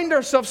find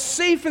ourselves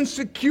safe and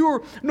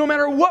secure no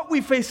matter what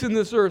we face in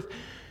this earth.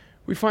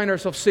 We find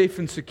ourselves safe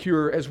and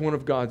secure as one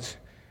of God's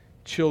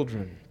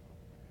children.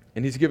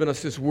 And He's given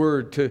us this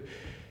word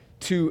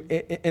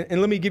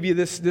and let me give you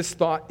this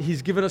thought.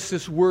 He's given us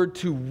this word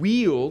to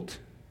wield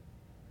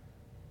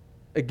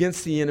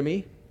against the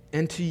enemy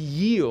and to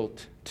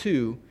yield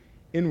to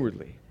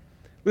inwardly.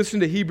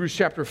 Listen to Hebrews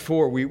chapter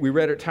 4. We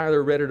read it,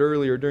 Tyler read it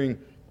earlier during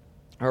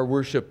our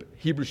worship.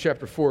 Hebrews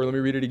chapter 4, let me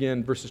read it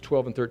again, verses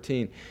 12 and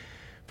 13.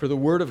 "For the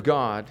word of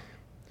God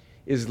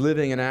is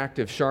living and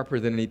active, sharper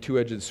than any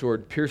two-edged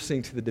sword,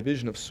 piercing to the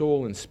division of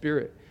soul and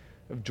spirit,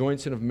 of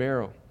joints and of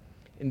marrow,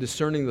 in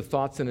discerning the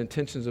thoughts and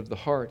intentions of the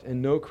heart. And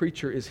no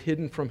creature is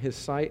hidden from His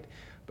sight,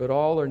 but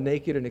all are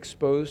naked and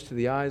exposed to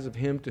the eyes of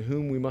Him to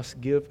whom we must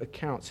give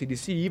account." See, do you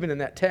see, even in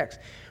that text,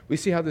 we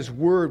see how this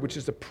word, which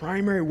is the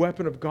primary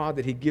weapon of God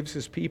that He gives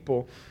His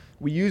people,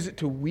 We use it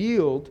to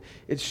wield.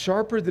 It's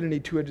sharper than any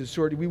two-edged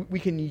sword. We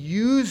can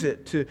use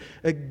it to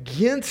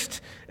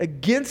against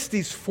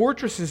these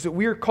fortresses that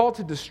we are called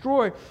to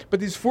destroy.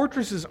 But these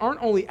fortresses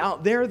aren't only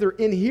out there, they're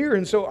in here.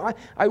 And so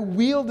I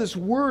wield this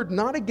word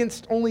not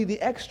against only the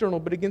external,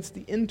 but against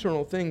the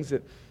internal things,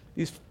 that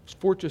these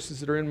fortresses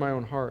that are in my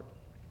own heart.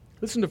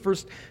 Listen to 1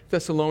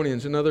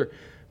 Thessalonians, another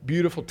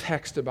beautiful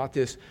text about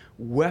this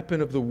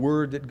weapon of the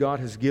word that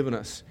God has given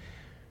us.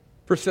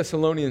 1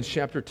 Thessalonians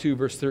chapter 2,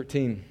 verse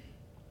 13.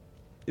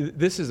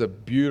 This is a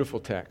beautiful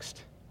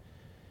text.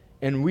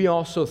 And we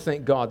also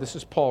thank God, this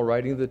is Paul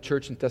writing to the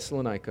church in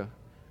Thessalonica,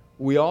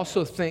 we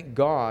also thank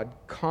God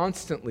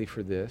constantly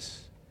for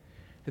this,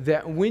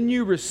 that when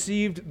you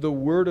received the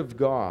word of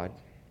God,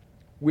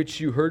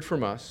 which you heard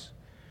from us,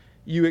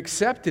 you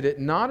accepted it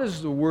not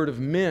as the word of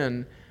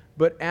men,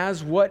 but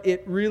as what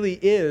it really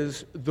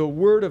is, the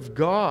word of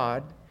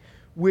God,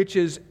 which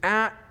is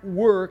at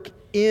work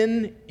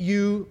in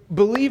you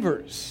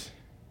believers.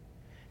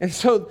 And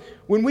so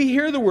when we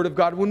hear the word of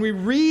God, when we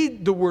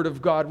read the word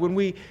of God, when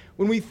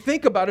we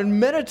think about and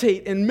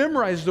meditate and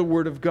memorize the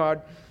word of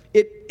God,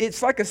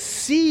 it's like a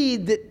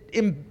seed that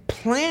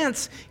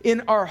implants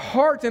in our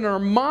heart and our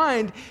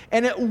mind,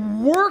 and it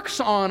works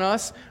on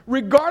us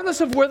regardless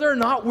of whether or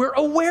not we're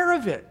aware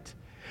of it.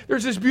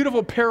 There's this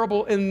beautiful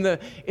parable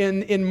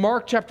in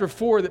Mark chapter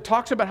 4 that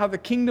talks about how the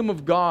kingdom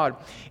of God,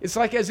 it's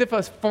like as if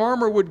a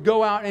farmer would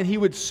go out and he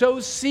would sow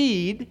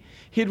seed,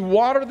 he'd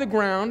water the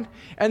ground,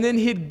 and then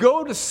he'd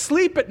go to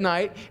sleep at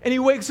night, and he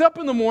wakes up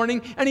in the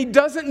morning, and he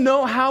doesn't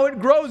know how it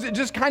grows. It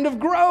just kind of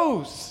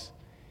grows.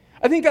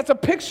 I think that's a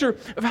picture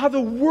of how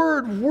the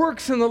Word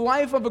works in the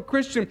life of a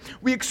Christian.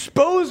 We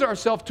expose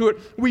ourselves to it.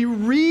 We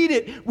read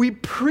it. We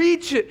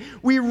preach it.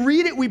 We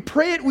read it. We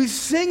pray it. We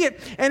sing it.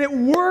 And it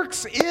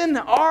works in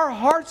our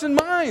hearts and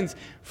minds.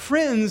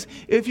 Friends,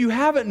 if you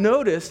haven't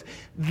noticed,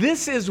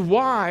 this is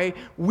why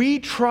we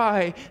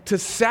try to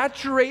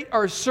saturate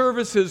our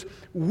services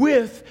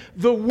with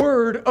the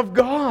Word of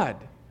God.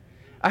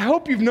 I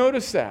hope you've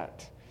noticed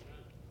that.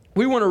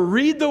 We want to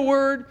read the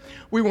Word.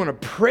 We want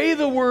to pray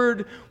the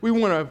Word. We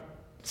want to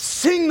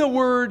sing the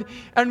Word,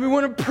 and we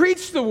want to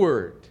preach the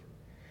Word.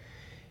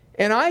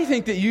 And I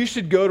think that you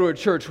should go to a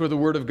church where the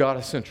Word of God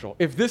is central.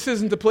 If this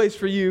isn't the place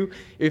for you,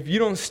 if you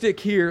don't stick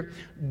here,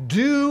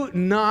 do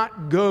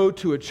not go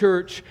to a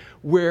church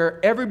where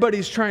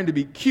everybody's trying to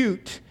be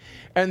cute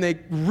and they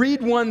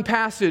read one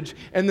passage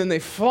and then they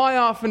fly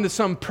off into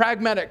some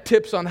pragmatic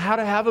tips on how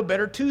to have a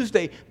better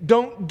Tuesday.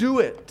 Don't do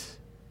it.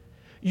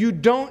 You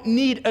don't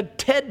need a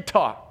TED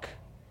Talk.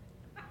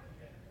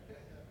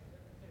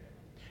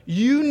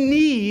 You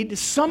need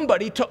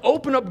somebody to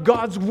open up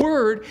God's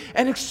Word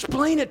and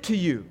explain it to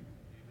you.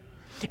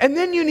 And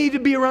then you need to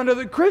be around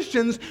other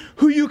Christians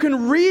who you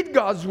can read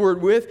God's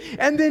Word with,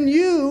 and then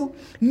you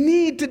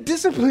need to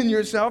discipline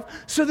yourself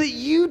so that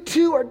you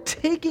too are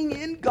taking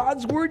in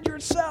God's Word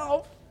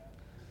yourself.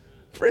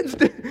 Friends,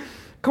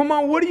 come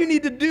on, what do you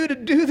need to do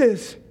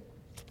this?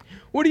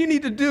 What do you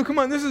need to do? Come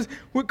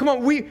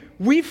on,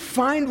 we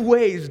find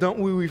ways, don't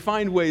we? We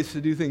find ways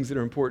to do things that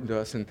are important to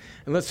us. And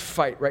let's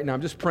fight right now.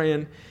 I'm just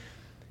praying.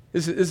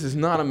 This is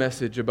not a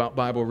message about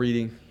Bible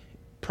reading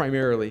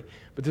primarily,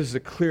 but this is a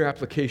clear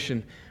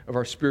application of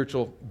our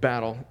spiritual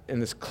battle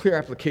and this clear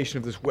application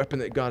of this weapon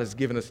that God has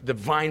given us,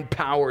 divine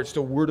power. It's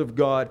the Word of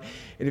God.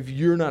 And if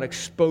you're not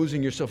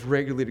exposing yourself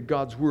regularly to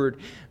God's Word,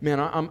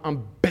 man,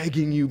 I'm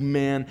begging you,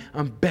 man.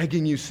 I'm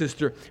begging you,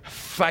 sister.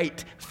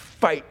 Fight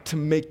to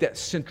make that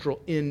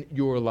central in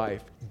your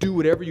life. Do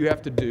whatever you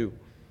have to do.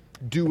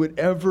 Do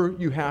whatever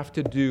you have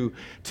to do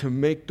to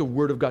make the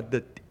Word of God,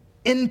 the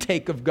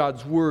intake of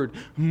God's Word,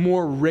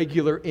 more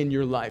regular in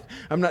your life.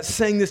 I'm not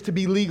saying this to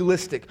be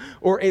legalistic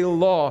or a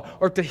law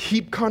or to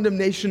heap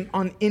condemnation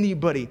on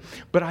anybody,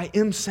 but I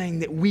am saying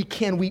that we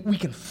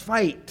can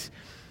fight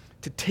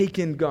to take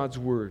in God's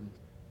Word.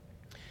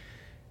 In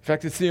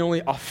fact, it's the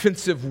only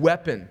offensive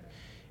weapon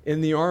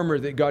in the armor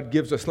that God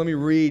gives us. Let me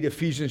read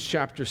Ephesians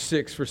chapter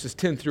 6, verses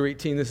 10 through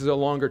 18. This is a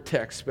longer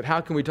text, but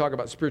how can we talk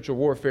about spiritual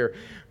warfare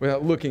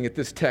without looking at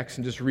this text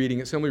and just reading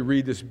it? So let me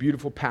read this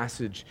beautiful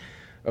passage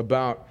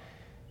about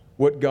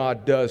what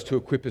God does to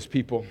equip His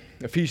people.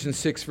 Ephesians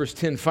 6, verse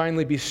 10,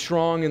 finally be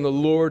strong in the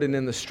Lord and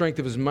in the strength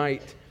of His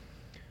might.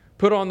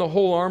 Put on the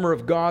whole armor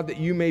of God that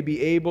you may be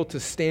able to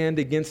stand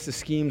against the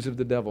schemes of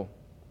the devil.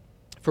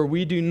 For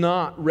we do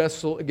not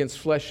wrestle against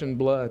flesh and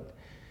blood,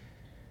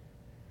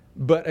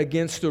 but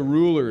against the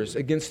rulers,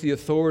 against the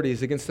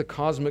authorities, against the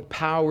cosmic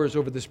powers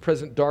over this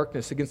present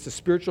darkness, against the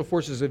spiritual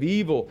forces of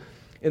evil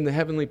in the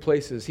heavenly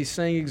places. He's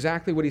saying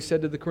exactly what he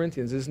said to the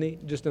Corinthians, isn't he?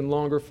 Just in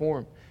longer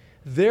form.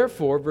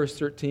 Therefore, verse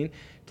 13,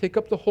 take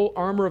up the whole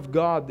armor of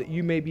God that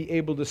you may be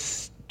able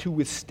to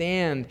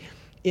withstand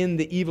in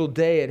the evil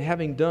day, and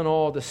having done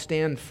all, to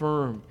stand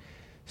firm.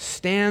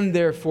 Stand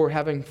therefore,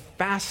 having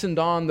fastened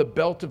on the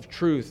belt of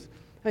truth.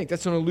 I think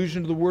that's an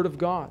allusion to the Word of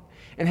God.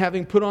 and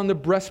having put on the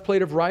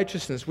breastplate of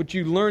righteousness, which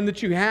you learn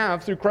that you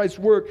have through Christ's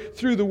work,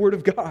 through the Word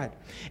of God.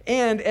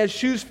 And as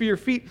shoes for your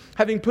feet,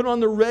 having put on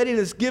the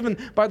readiness given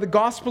by the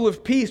gospel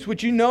of peace,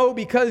 which you know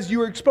because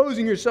you are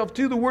exposing yourself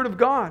to the Word of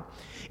God.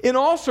 In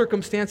all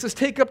circumstances,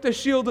 take up the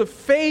shield of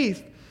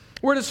faith.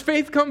 Where does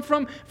faith come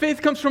from?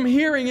 Faith comes from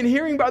hearing, and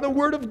hearing by the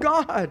Word of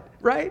God,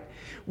 right?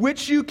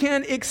 Which you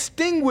can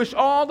extinguish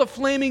all the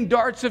flaming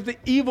darts of the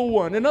evil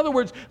one. In other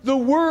words, the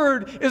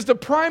Word is the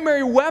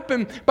primary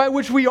weapon by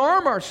which we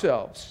arm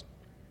ourselves.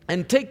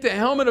 And take the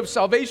helmet of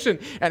salvation.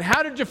 And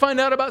how did you find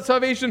out about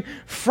salvation?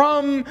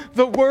 From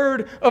the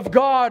Word of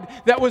God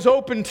that was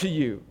open to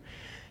you.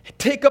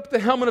 Take up the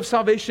helmet of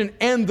salvation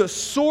and the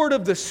sword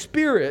of the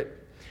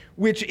Spirit,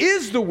 which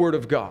is the Word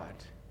of God.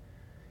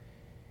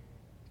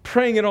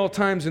 Praying at all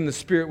times in the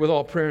Spirit with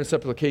all prayer and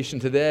supplication,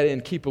 to that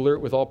end keep alert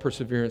with all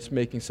perseverance,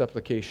 making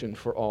supplication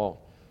for all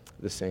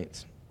the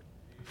saints.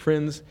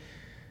 Friends,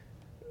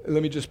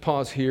 let me just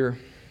pause here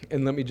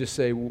and let me just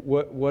say,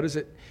 what is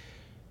it?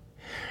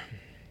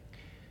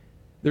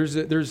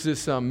 There's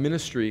this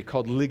ministry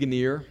called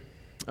Ligonier.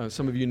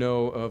 Some of you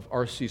know of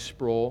R.C.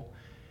 Sproul.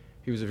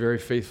 He was a very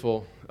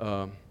faithful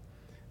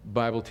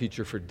Bible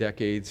teacher for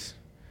decades.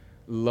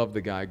 Love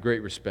the guy,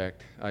 great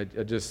respect.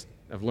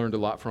 I've learned a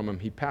lot from him.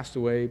 He passed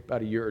away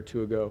about a year or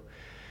two ago.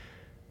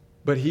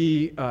 But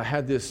he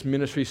had this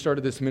ministry,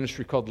 started this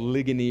ministry called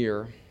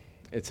Ligonier.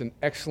 It's an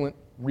excellent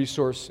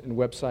resource and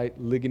website,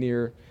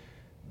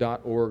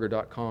 ligonier.org or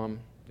 .com.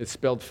 It's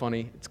spelled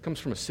funny. It comes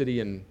from a city,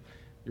 and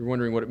you're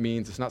wondering what it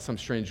means. It's not some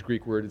strange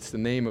Greek word. It's the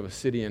name of a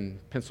city in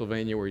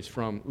Pennsylvania where he's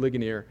from,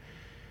 Ligonier.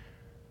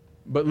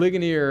 But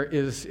Ligonier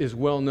is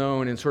well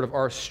known in sort of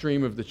our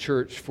stream of the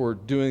church for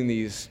doing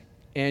these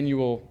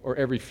annual or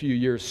every few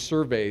years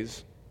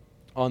surveys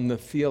on the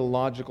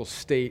theological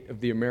state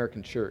of the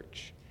American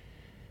church.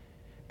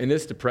 And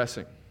it's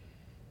depressing.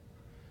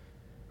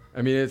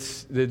 I mean,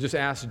 they just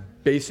ask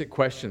basic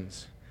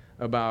questions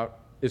about,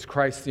 is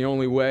Christ the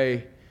only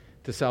way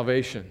to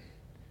salvation,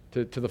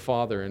 to the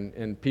Father?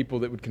 And people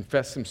that would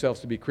confess themselves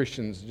to be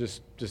Christians,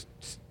 just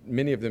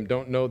many of them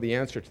don't know the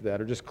answer to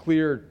that, or just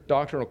clear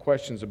doctrinal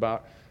questions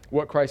about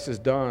what Christ has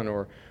done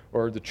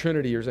or the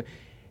Trinity.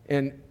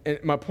 And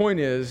my point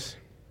is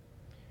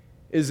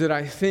that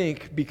I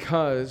think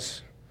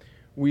because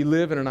we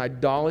live in an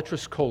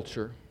idolatrous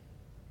culture,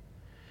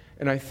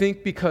 and I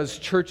think because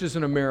churches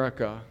in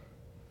America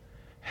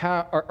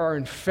are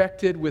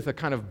infected with a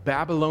kind of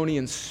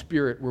Babylonian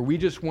spirit where we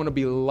just want to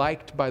be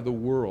liked by the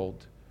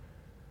world,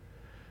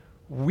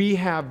 we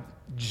have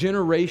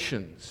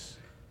generations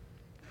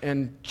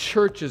and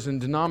churches and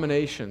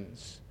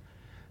denominations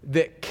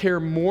that care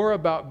more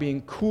about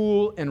being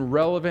cool and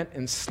relevant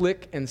and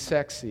slick and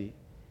sexy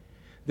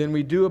than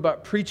we do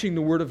about preaching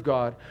the Word of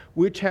God,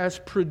 which has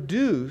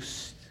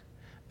produced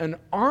an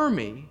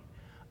army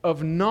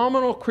of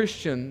nominal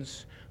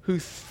Christians who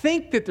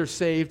think that they're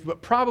saved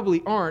but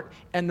probably aren't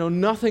and know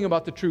nothing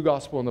about the true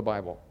gospel in the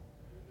Bible.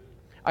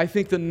 I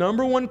think the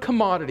number one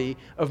commodity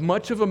of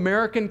much of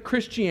American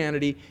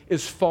Christianity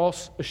is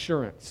false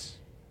assurance.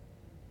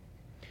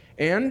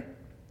 And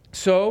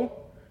so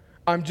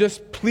I'm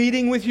just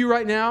pleading with you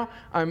right now.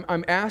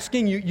 I'm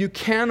asking you, you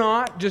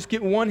cannot just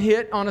get one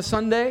hit on a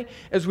Sunday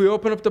as we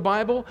open up the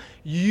Bible.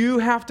 You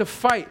have to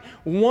fight.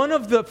 One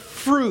of the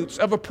fruits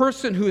of a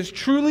person who has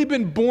truly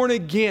been born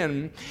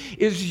again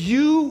is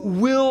you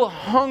will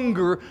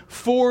hunger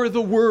for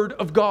the Word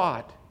of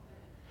God.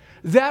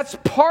 That's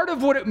part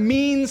of what it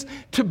means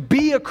to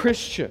be a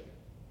Christian.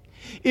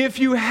 If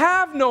you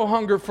have no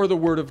hunger for the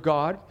Word of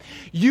God,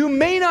 you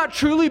may not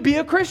truly be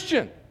a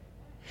Christian.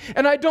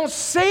 And I don't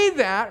say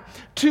that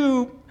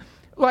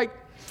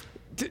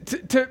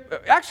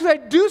actually I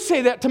do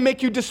say that to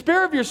make you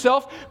despair of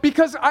yourself,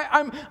 because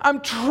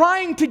I'm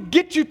trying to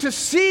get you to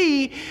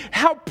see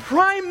how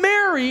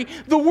primary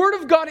the Word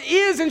of God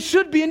is and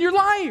should be in your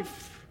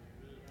life.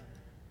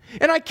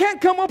 And I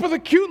can't come up with a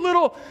cute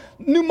little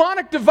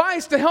mnemonic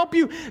device to help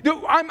you.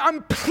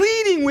 I'm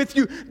pleading with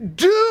you,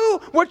 do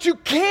what you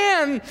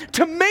can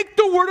to make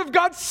the Word of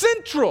God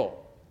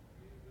central.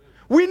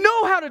 We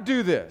know how to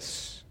do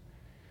this.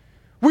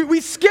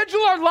 We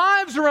schedule our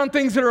lives around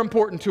things that are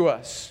important to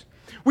us.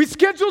 We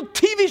schedule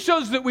TV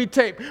shows that we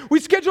tape. We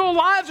schedule our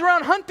lives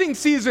around hunting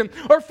season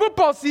or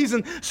football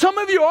season. Some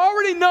of you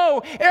already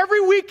know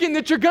every weekend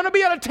that you're going to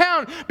be out of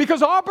town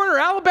because Auburn or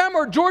Alabama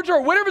or Georgia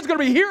or whatever's going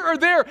to be here or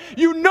there.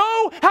 You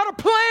know how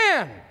to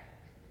plan.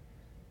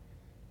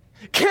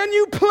 Can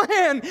you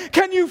plan?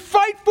 Can you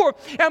fight for it?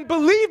 And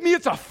believe me,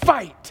 it's a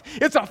fight.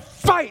 It's a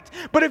fight.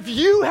 But if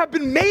you have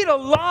been made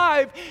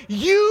alive,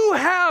 you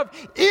have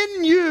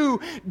in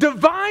you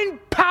divine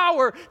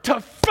power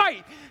to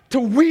fight, to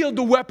wield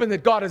the weapon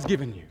that God has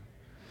given you.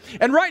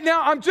 And right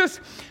now, I'm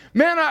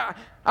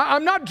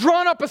not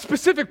drawing up a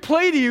specific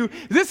play to you.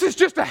 This is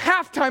just a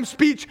halftime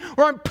speech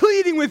where I'm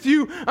pleading with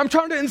you. I'm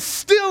trying to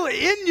instill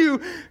in you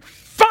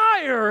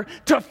fire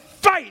to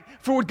fight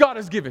for what God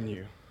has given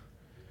you.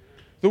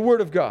 The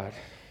Word of God.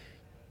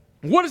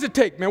 What does it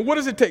take, man? What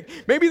does it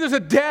take? Maybe there's a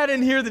dad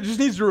in here that just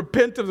needs to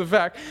repent of the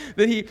fact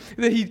that he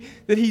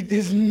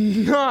is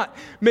not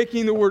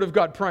making the Word of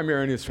God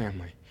primary in his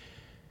family.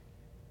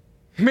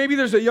 Maybe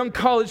there's a young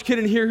college kid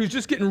in here who's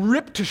just getting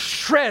ripped to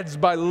shreds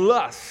by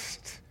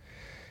lust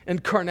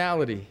and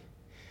carnality.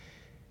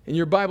 And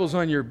your Bible's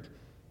on your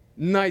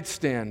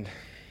nightstand.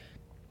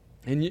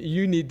 And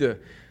you need to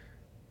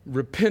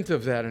repent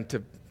of that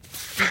and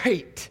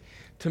fight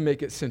to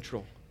make it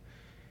central.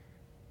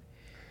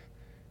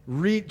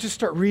 Just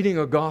start reading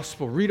a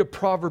gospel. Read a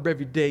proverb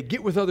every day.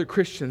 Get with other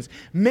Christians.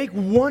 Make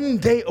one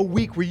day a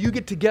week where you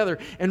get together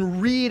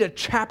and read a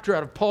chapter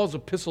out of Paul's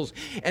epistles.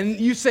 And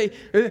you say,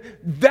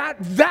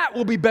 that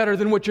will be better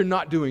than what you're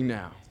not doing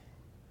now.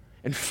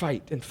 And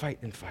fight and fight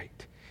and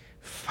fight.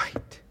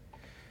 Fight.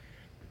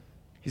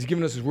 He's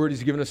given us His Word.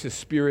 He's given us His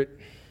Spirit.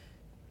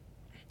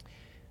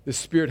 The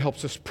Spirit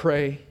helps us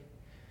pray.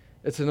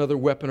 That's another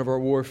weapon of our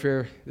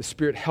warfare. The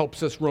Spirit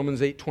helps us,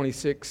 Romans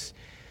 8:26.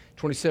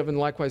 27,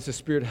 likewise, the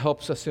Spirit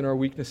helps us in our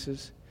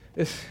weaknesses.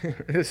 This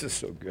is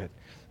so good.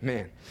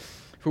 Man.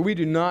 For we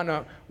do not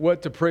know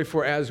what to pray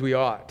for as we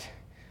ought,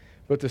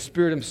 but the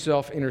Spirit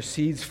Himself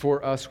intercedes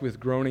for us with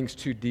groanings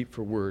too deep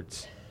for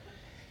words.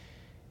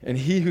 And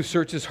He who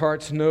searches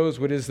hearts knows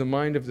what is the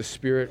mind of the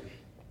Spirit,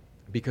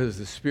 because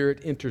the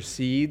Spirit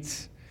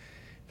intercedes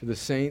for the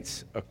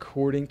saints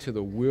according to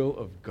the will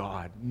of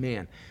God.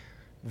 Man,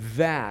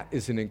 that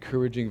is an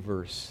encouraging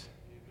verse.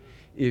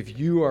 If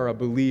you are a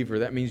believer,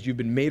 that means you've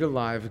been made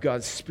alive.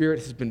 God's Spirit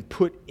has been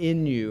put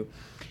in you.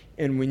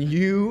 And when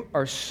you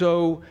are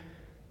so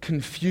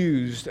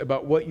confused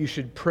about what you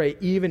should pray,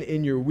 even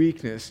in your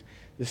weakness,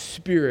 the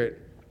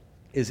Spirit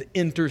is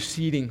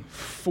interceding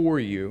for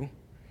you.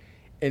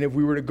 And if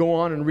we were to go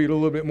on and read a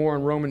little bit more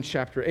in Romans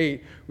chapter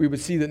 8, we would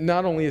see that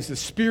not only is the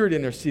Spirit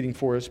interceding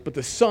for us, but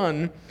the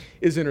Son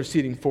is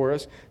interceding for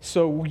us.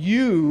 So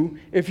you,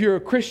 if you're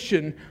a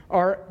Christian,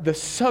 are the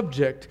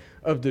subject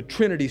of the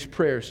Trinity's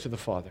prayers to the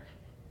Father.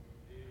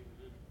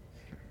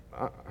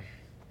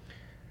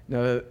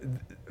 Now,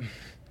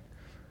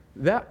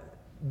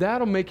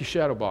 that'll make you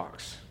shadow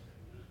box.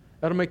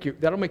 That'll make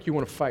you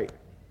want to fight.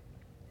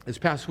 This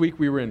past week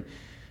we were in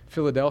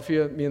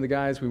Philadelphia, me and the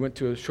guys. We went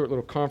to a short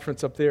little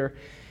conference up there,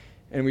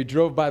 and we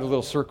drove by the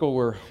little circle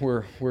where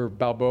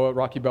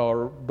Rocky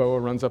Balboa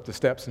runs up the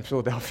steps in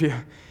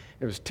Philadelphia.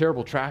 It was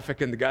terrible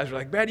traffic, and the guys were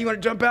like, "Man, you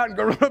want to jump out and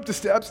go run up the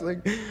steps?"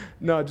 Like,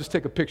 no, just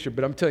take a picture.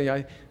 But I'm telling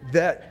you,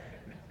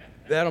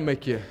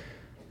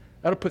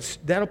 that'll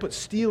put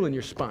steel in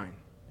your spine.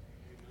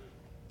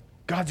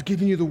 God's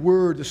given you the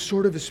Word, the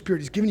sword of His Spirit.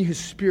 He's given you His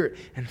Spirit.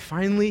 And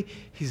finally,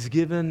 He's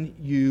given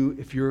you,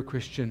 if you're a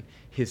Christian,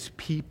 His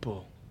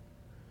people.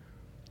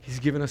 He's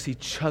given us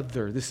each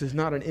other. This is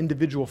not an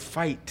individual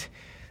fight.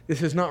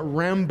 This is not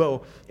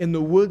Rambo in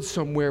the woods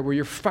somewhere where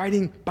you're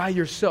fighting by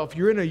yourself.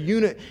 You're in a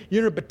unit,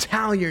 you're in a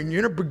battalion, you're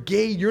in a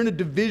brigade, you're in a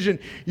division,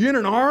 you're in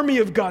an army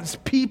of God's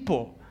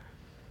people.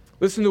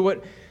 Listen to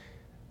what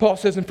Paul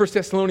says in 1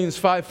 Thessalonians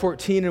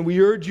 5:14, and we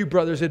urge you,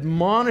 brothers,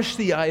 admonish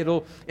the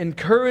idle,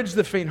 encourage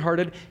the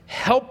faint-hearted,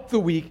 help the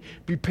weak,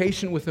 be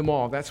patient with them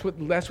all. That's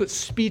what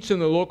speech in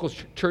the local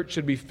church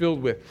should be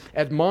filled with.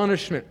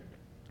 Admonishment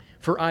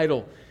for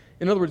idle.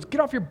 In other words, get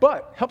off your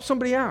butt, help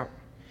somebody out.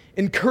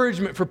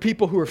 Encouragement for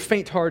people who are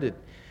faint-hearted,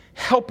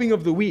 helping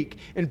of the weak,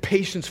 and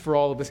patience for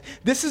all of us.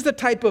 This is the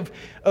type of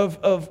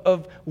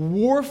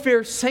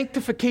warfare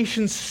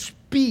sanctification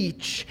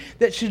speech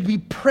that should be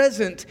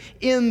present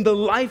in the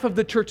life of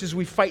the church as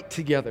we fight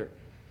together.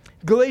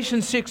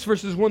 Galatians 6,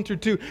 verses 1 through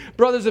 2.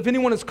 Brothers, if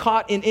anyone is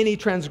caught in any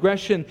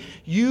transgression,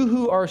 you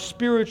who are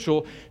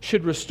spiritual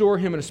should restore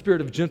him in a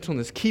spirit of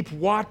gentleness. Keep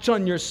watch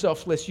on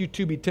yourself, lest you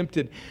too be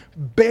tempted.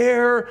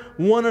 Bear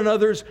one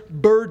another's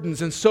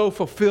burdens, and so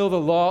fulfill the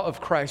law of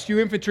Christ. You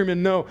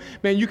infantrymen know,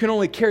 man, you can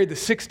only carry the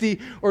 60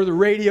 or the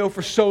radio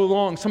for so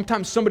long.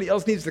 Sometimes somebody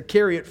else needs to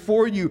carry it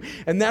for you.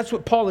 And that's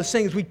what Paul is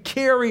saying, is we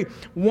carry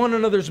one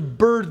another's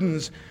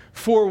burdens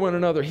for one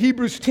another.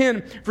 Hebrews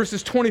 10,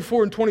 verses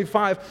 24 and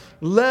 25.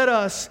 Let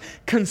us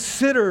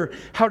consider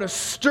how to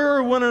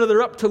stir one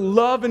another up to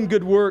love and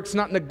good works,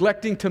 not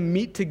neglecting to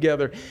meet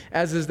together,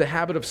 as is the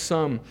habit of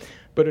some,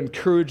 but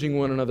encouraging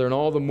one another, and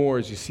all the more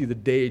as you see the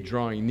day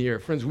drawing near.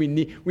 Friends, we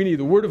need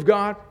the Word of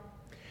God,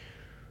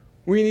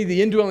 we need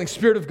the indwelling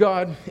Spirit of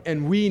God,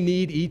 and we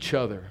need each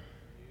other.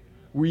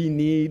 We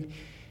need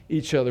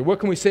each other. What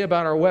can we say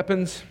about our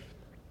weapons?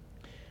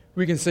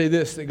 We can say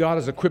this, that God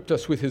has equipped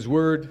us with His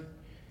Word,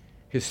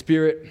 His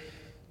Spirit,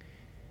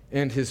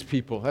 and His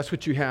people. That's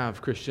what you have,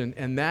 Christian.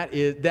 And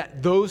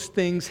that those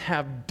things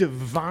have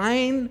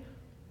divine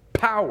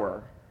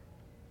power.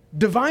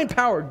 Divine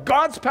power,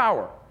 God's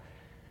power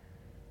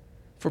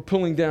for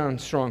pulling down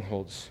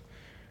strongholds.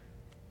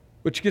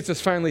 Which gets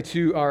us finally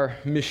to our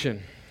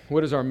mission.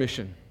 What is our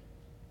mission?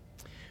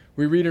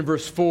 We read in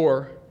verse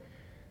 4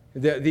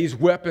 that these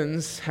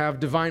weapons have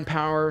divine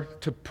power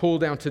to pull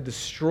down, to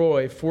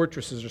destroy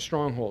fortresses or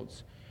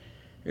strongholds.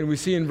 And we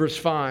see in verse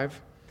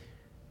 5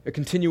 a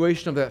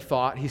continuation of that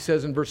thought. He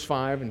says in verse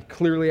 5, and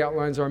clearly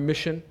outlines our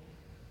mission,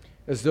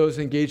 as those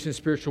engaged in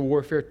spiritual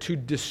warfare, to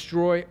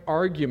destroy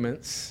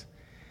arguments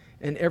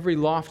and every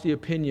lofty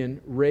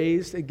opinion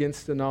raised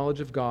against the knowledge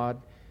of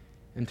God,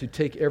 and to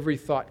take every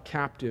thought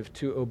captive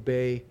to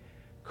obey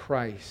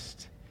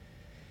Christ.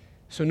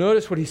 So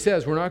notice what he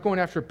says. We're not going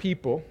after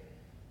people,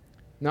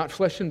 not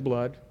flesh and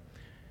blood.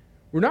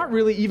 We're not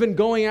really even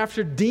going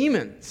after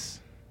demons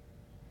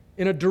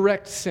in a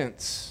direct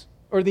sense,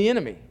 or the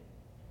enemy.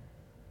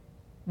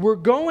 We're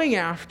going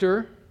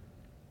after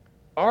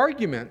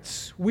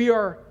arguments. We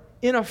are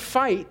in a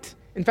fight.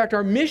 In fact,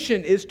 our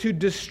mission is to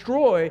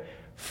destroy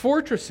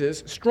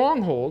fortresses,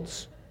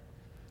 strongholds,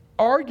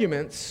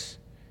 arguments,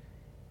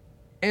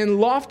 and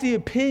lofty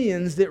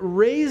opinions that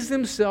raise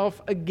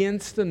themselves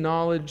against the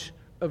knowledge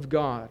of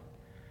God.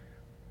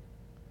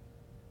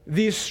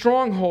 These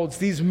strongholds,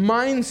 these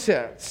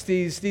mindsets,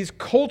 these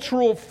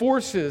cultural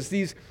forces,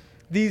 these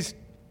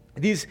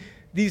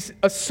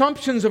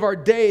assumptions of our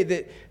day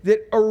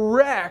that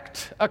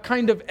erect a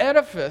kind of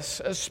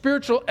edifice, a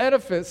spiritual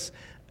edifice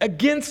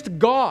against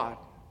God,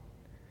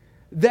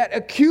 that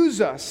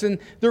accuse us. And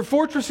they're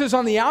fortresses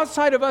on the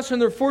outside of us,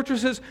 and they're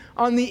fortresses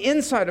on the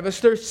inside of us.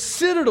 They're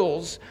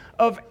citadels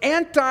of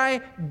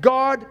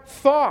anti-God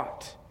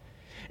thought.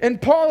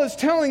 And Paul is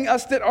telling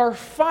us that our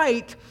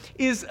fight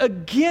is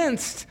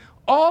against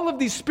all of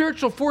these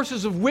spiritual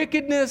forces of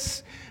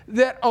wickedness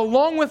that,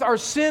 along with our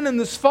sin in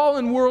this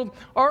fallen world,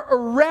 are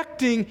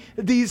erecting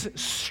these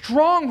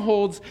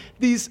strongholds,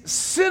 these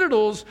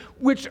citadels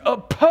which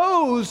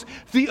oppose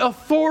the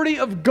authority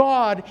of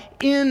God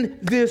in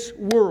this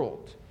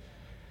world.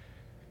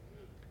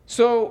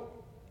 So,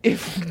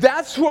 if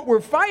that's what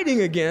we're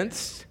fighting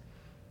against,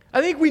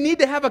 I think we need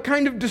to have a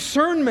kind of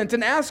discernment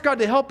and ask God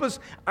to help us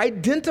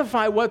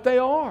identify what they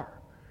are.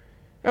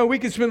 Now, we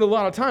could spend a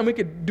lot of time. We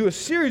could do a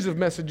series of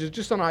messages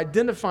just on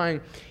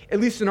identifying,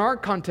 at least in our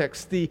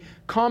context, the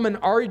common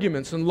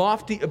arguments and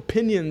lofty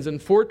opinions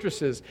and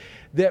fortresses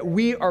that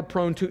we are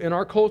prone to in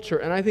our culture.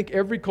 And I think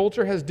every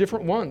culture has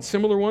different ones,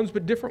 similar ones,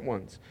 but different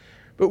ones.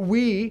 But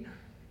we,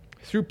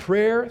 through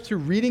prayer, through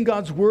reading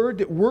God's word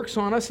that works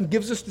on us and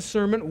gives us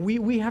discernment,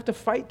 we have to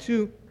fight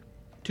to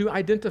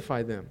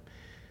identify them.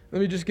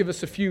 Let me just give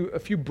us a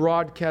few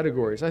broad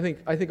categories. I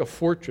think a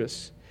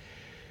fortress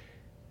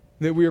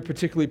that we are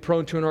particularly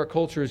prone to in our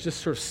culture is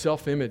just sort of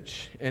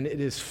self-image, and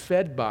it is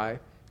fed by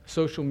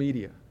social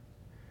media.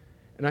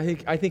 And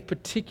I think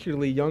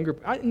particularly younger,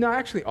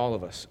 actually all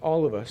of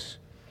us,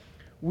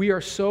 we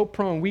are so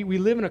prone. We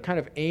live in a kind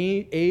of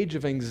age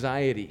of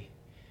anxiety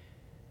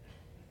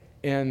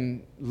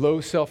and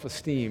low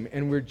self-esteem,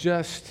 and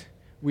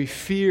we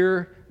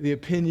fear the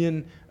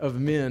opinion of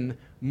men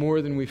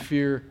more than we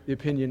fear the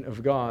opinion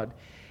of God.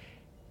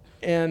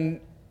 And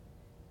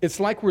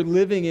it's like we're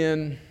living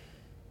in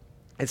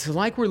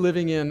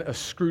a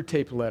screw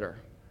tape letter.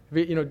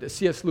 You know,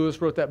 C.S.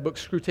 Lewis wrote that book,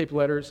 Screw Tape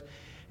Letters,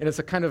 and it's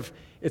a kind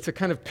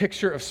of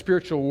picture of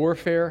spiritual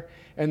warfare.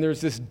 And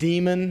there's this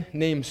demon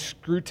named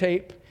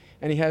Screwtape,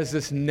 and he has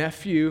this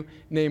nephew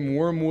named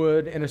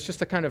Wormwood, and it's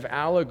just a kind of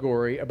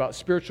allegory about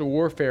spiritual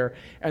warfare.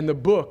 And the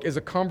book is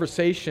a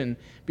conversation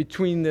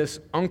between this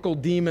uncle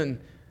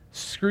demon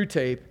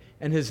Screwtape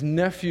and his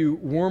nephew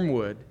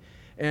Wormwood.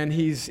 And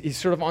he's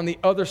sort of on the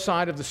other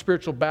side of the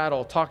spiritual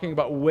battle, talking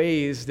about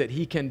ways that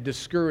he can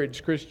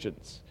discourage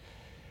Christians.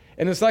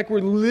 And it's like we're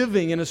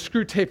living in a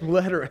screw tape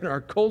letter in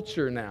our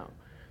culture now.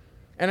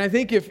 And I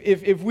think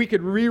if we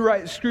could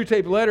rewrite screw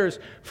tape letters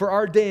for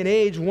our day and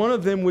age, one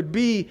of them would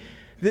be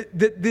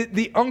that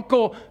the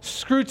uncle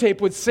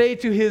Screwtape would say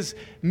to his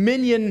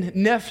minion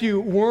nephew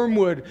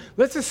Wormwood,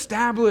 let's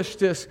establish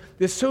this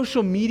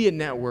social media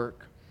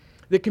network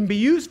that can be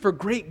used for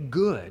great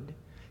good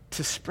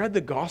to spread the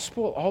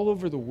gospel all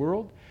over the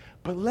world,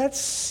 but let's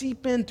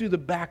seep in through the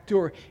back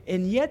door,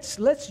 and yet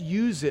let's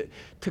use it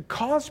to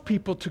cause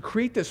people to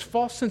create this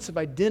false sense of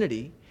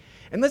identity,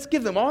 and let's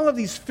give them all of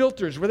these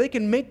filters where they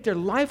can make their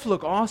life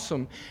look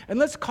awesome, and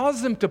let's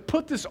cause them to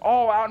put this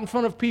all out in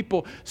front of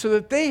people so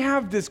that they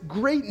have this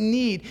great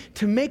need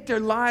to make their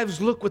lives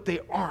look what they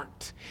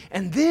aren't.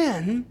 And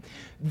then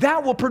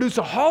that will produce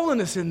a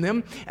hollowness in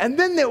them, and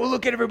then they will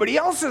look at everybody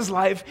else's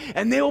life,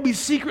 and they will be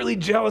secretly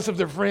jealous of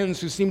their friends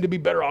who seem to be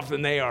better off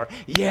than they are.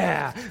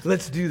 Yeah,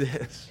 let's do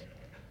this.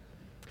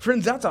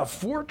 Friends, that's a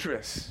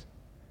fortress.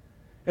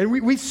 And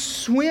we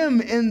swim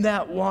in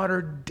that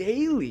water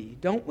daily,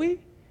 don't we?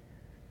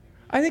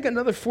 I think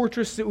another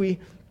fortress that we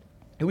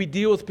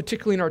deal with,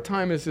 particularly in our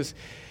time, is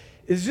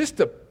just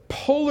the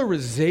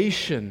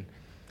polarization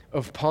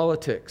of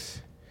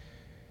politics.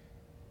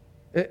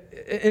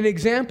 An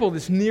example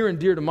that's near and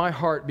dear to my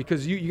heart,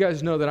 because you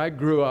guys know that I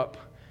grew up,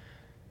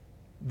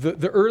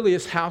 the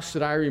earliest house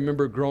that I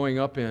remember growing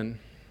up in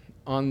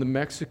on the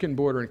Mexican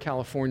border in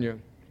California,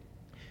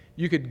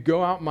 you could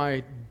go out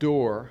my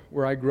door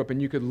where I grew up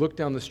and you could look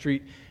down the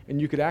street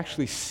and you could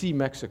actually see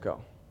Mexico.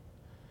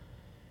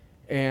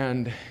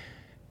 And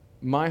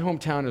my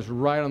hometown is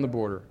right on the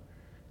border.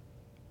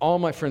 All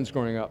my friends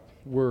growing up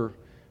were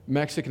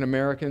Mexican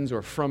Americans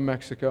or from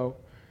Mexico.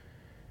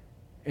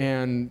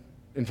 And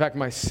in fact,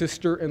 my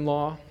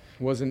sister-in-law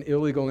was an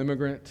illegal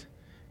immigrant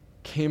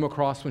came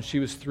across when she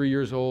was 3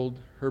 years old.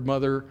 Her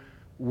mother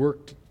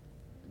worked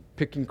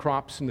picking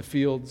crops in the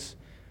fields.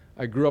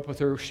 I grew up with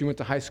her. She went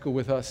to high school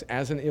with us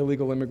as an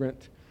illegal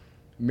immigrant,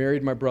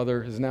 married my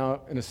brother, is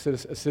now a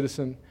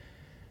citizen.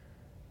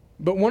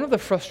 But one of the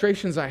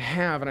frustrations I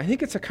have, and I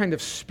think it's a kind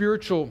of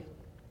spiritual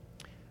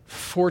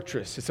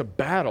fortress, it's a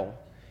battle,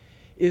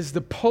 is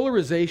the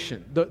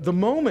polarization. The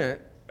moment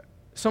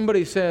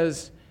somebody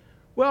says,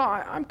 well,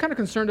 I'm kind of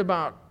concerned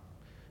about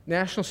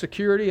national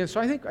security, and so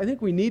I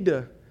think we need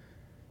to,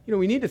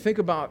 we need to think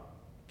about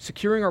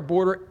securing our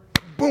border.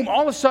 Boom!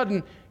 All of a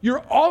sudden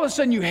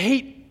you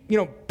hate,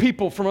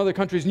 people from other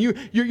countries, and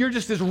you're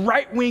just this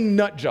right-wing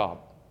nut job.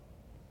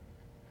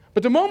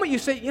 But the moment you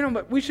say,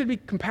 but we should be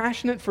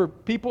compassionate for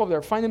people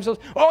that find themselves,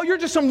 oh, you're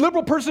just some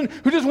liberal person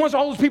who just wants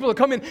all those people to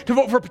come in to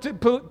vote for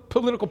a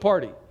political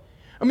party.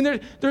 I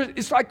mean,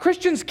 it's like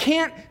Christians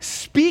can't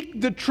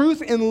speak the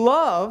truth in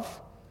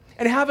love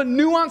and have a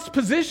nuanced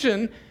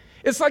position.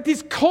 It's like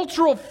these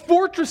cultural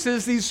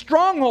fortresses, these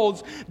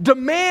strongholds,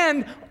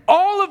 demand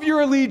all of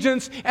your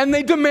allegiance, and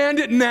they demand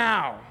it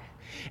now.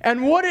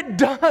 And what it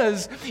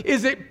does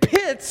is it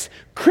pits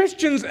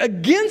Christians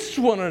against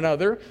one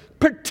another,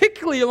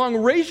 particularly along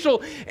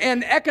racial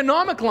and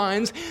economic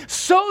lines,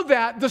 so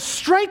that the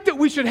strength that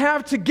we should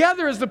have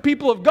together as the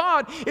people of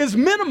God is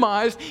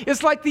minimized.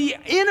 It's like the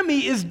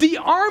enemy is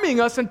de-arming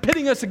us and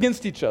pitting us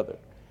against each other.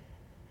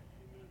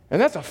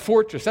 And that's a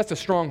fortress, that's a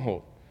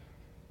stronghold.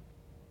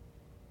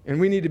 And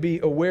we need to be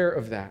aware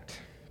of that.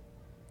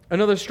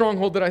 Another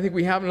stronghold that I think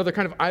we have, another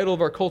kind of idol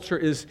of our culture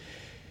is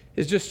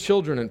just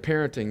children and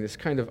parenting, this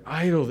kind of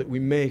idol that we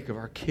make of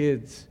our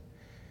kids.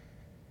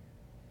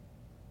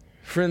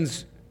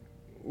 Friends,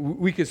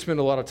 we could spend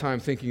a lot of time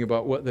thinking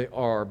about what they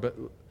are, but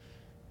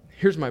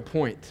here's my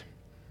point,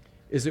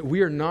 is that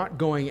we are not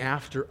going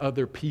after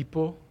other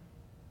people,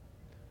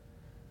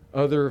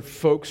 other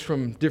folks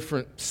from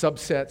different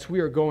subsets.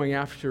 We are going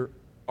after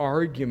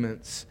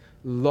arguments,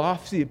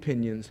 lofty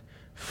opinions,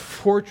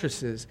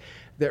 fortresses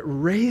that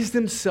raise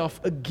themselves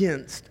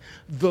against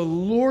the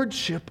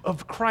lordship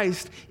of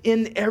Christ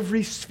in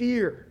every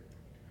sphere.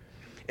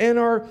 And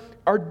our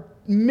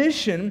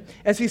mission,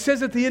 as he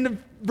says at the end of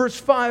verse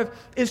 5,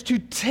 is to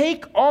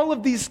take all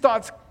of these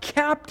thoughts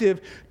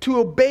captive to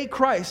obey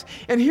Christ.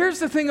 And here's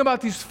the thing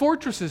about these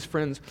fortresses,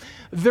 friends.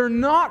 They're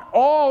not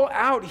all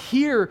out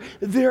here.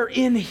 They're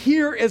in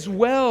here as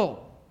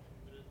well.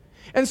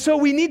 And so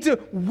we need to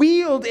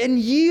wield and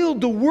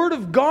yield the Word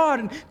of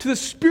God to the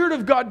Spirit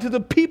of God, to the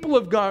people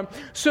of God,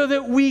 so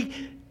that we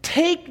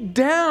take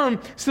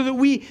down, so that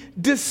we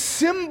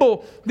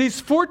dissemble these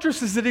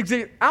fortresses that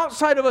exist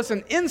outside of us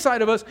and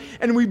inside of us,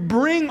 and we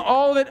bring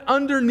all of it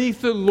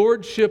underneath the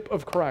lordship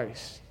of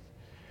Christ.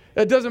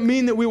 That doesn't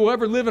mean that we will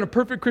ever live in a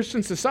perfect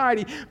Christian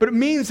society, but it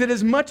means that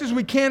as much as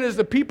we can as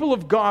the people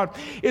of God,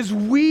 as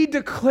we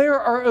declare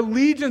our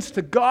allegiance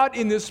to God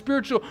in this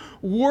spiritual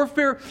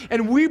warfare,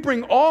 and we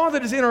bring all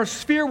that is in our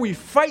sphere, we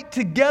fight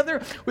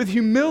together with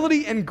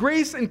humility and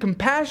grace and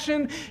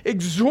compassion,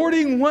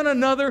 exhorting one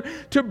another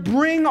to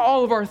bring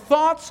all of our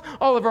thoughts,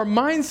 all of our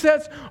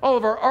mindsets, all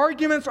of our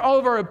arguments, all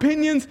of our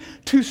opinions,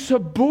 to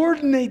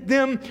subordinate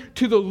them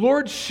to the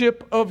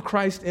lordship of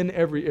Christ in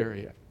every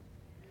area.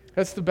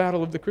 That's the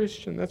battle of the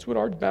Christian. That's what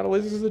our battle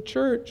is as a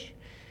church.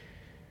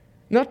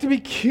 Not to be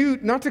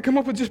cute, not to come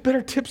up with just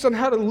better tips on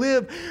how to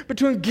live, but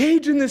to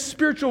engage in this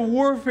spiritual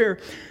warfare,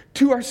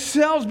 to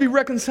ourselves be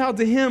reconciled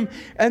to Him,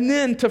 and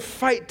then to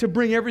fight to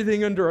bring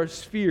everything under our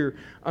sphere,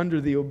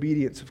 under the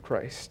obedience of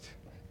Christ.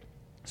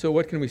 So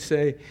what can we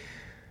say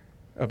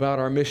about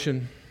our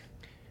mission?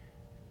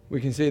 We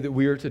can say that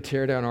we are to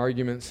tear down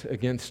arguments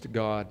against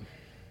God,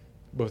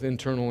 both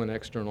internal and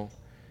external,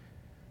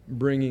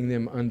 bringing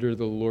them under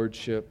the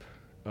lordship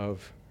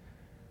of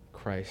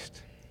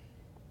Christ.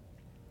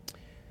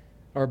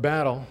 Our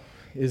battle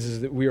is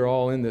that we are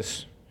all in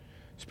this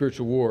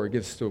spiritual war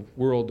against the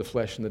world, the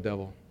flesh, and the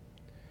devil.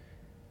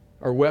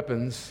 Our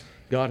weapons,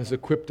 God has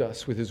equipped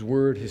us with His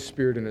Word, His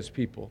Spirit, and His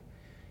people.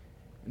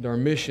 And our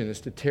mission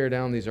is to tear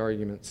down these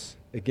arguments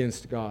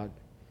against God,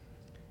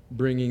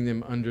 bringing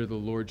them under the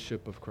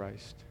lordship of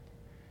Christ.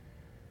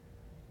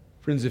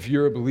 Friends, if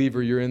you're a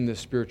believer, you're in this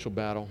spiritual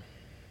battle.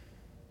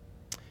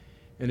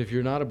 And if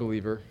you're not a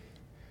believer,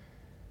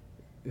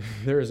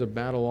 there is a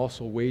battle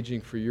also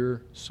waging for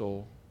your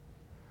soul.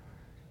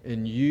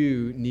 And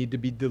you need to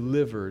be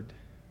delivered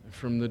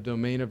from the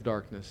domain of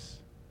darkness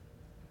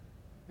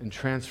and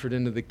transferred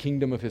into the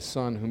kingdom of His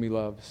Son whom He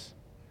loves.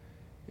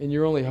 And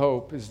your only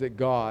hope is that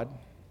God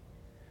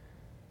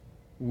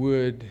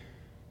would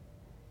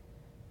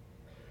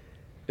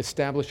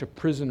establish a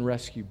prison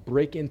rescue,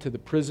 break into the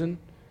prison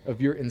of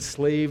your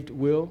enslaved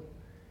will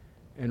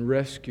and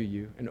rescue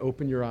you and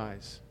open your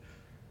eyes,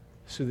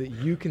 so that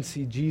you can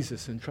see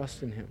Jesus and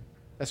trust in Him.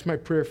 That's my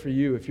prayer for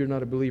you if you're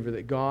not a believer,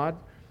 that God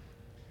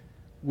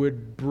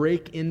would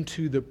break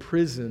into the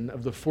prison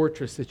of the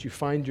fortress that you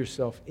find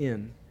yourself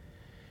in,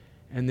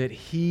 and that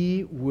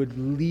He would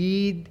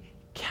lead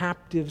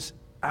captives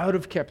out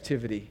of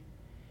captivity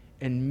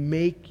and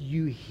make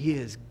you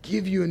His,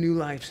 give you a new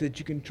life so that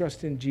you can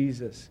trust in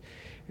Jesus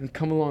and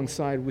come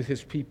alongside with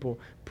His people,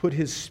 put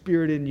His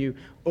Spirit in you,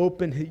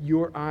 open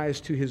your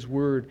eyes to His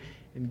Word,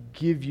 and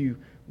give you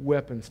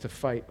weapons to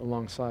fight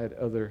alongside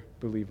other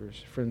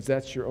believers. Friends,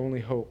 that's your only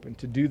hope. And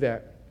to do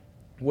that,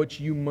 what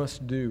you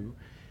must do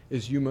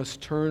is you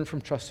must turn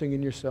from trusting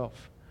in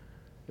yourself.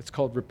 It's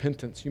called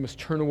repentance. You must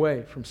turn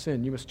away from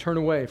sin. You must turn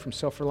away from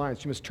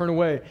self-reliance. You must turn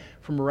away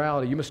from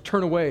morality. You must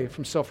turn away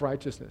from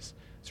self-righteousness.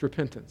 It's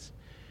repentance.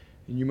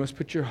 And you must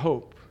put your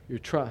hope, your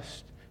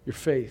trust, your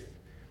faith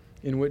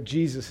in what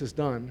Jesus has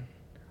done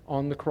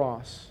on the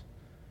cross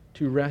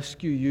to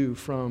rescue you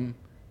from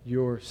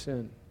your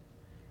sin.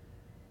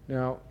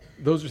 Now,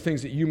 those are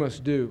things that you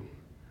must do,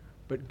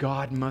 but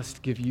God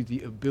must give you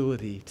the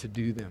ability to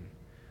do them.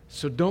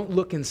 So don't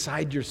look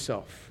inside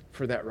yourself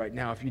for that right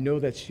now. If you know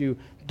that's you,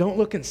 don't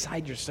look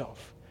inside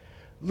yourself.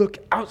 Look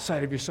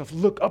outside of yourself.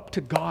 Look up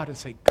to God and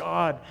say,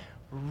 God,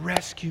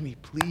 rescue me,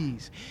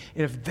 please.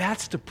 And if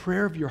that's the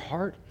prayer of your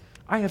heart,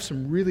 I have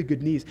some really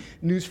good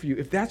news for you.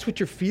 If that's what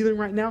you're feeling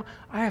right now,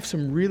 I have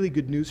some really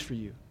good news for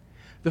you.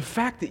 The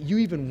fact that you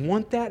even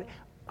want that,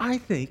 I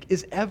think,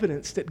 is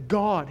evidence that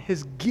God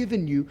has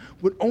given you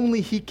what only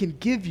He can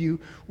give you,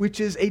 which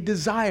is a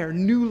desire,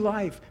 new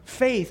life,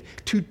 faith,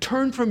 to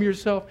turn from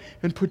yourself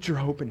and put your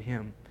hope in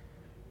Him.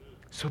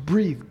 So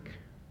breathe,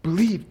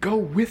 believe, go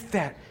with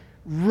that.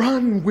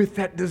 Run with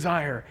that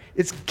desire.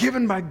 It's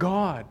given by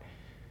God.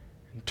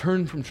 And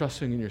turn from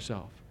trusting in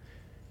yourself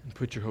and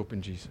put your hope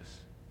in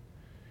Jesus.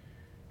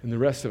 And the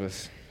rest of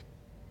us,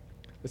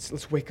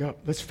 let's wake up.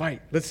 Let's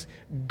fight. Let's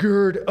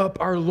gird up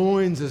our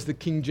loins, as the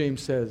King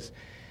James says.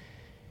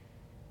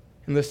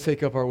 And let's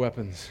take up our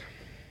weapons.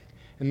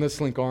 And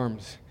let's link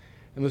arms.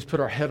 And let's put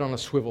our head on a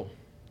swivel.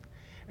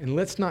 And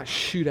let's not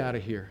shoot out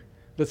of here.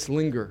 Let's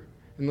linger.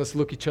 And let's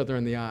look each other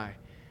in the eye.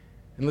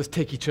 And let's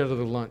take each other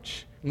to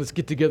lunch. And let's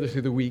get together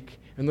through the week.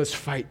 And let's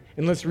fight.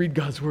 And let's read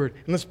God's Word.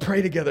 And let's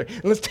pray together.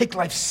 And let's take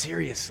life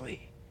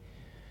seriously.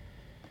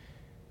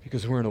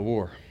 Because we're in a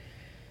war.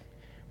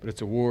 But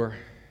it's a war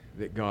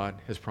that God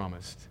has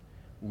promised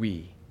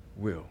we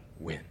will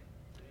win.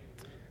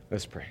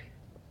 Let's pray.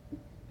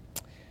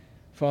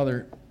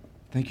 Father,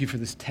 thank you for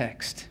this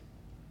text.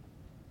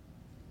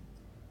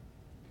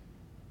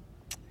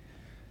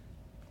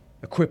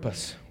 Equip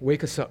us,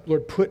 wake us up.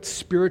 Lord, put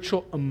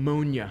spiritual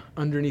ammonia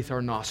underneath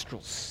our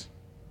nostrils.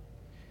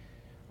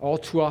 All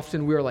too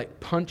often we are like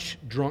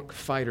punch-drunk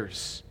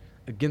fighters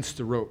against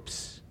the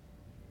ropes.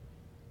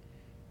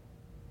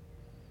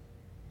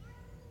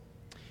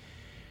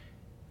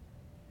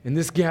 And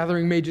this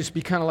gathering may just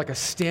be kind of like a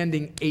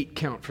standing 8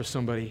 count for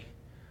somebody.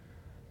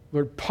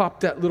 Lord, pop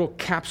that little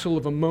capsule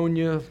of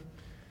ammonia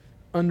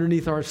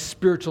underneath our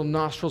spiritual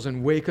nostrils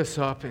and wake us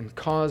up and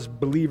cause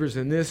believers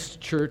in this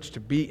church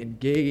to be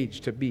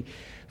engaged, to be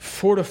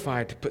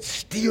fortified, to put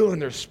steel in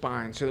their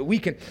spine so that we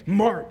can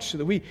march, so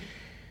that we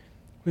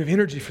have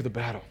energy for the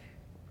battle.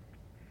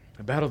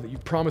 A battle that you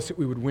promised that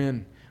we would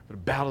win, but a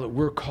battle that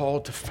we're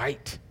called to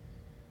fight.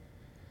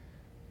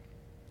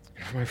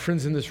 And for my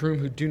friends in this room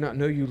who do not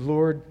know you,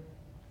 Lord,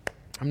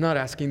 I'm not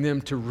asking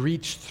them to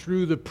reach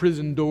through the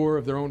prison door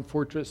of their own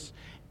fortress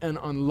and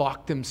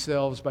unlock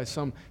themselves by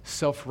some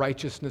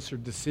self-righteousness or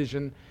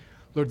decision.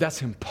 Lord,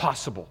 that's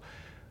impossible.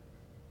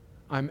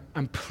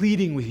 I'm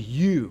pleading with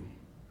you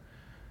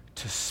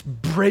to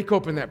break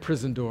open that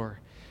prison door,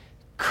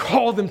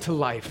 call them to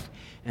life,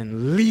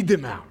 and lead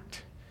them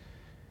out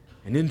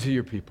and into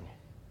your people.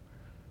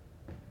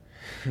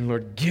 And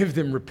Lord, give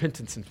them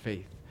repentance and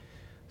faith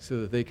so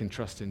that they can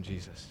trust in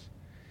Jesus.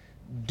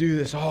 Do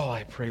this all,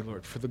 I pray,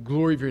 Lord, for the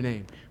glory of your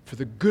name, for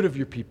the good of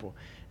your people,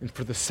 and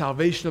for the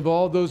salvation of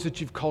all those that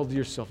you've called to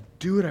yourself.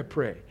 Do it, I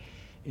pray,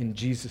 in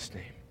Jesus'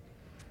 name.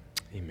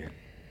 Amen.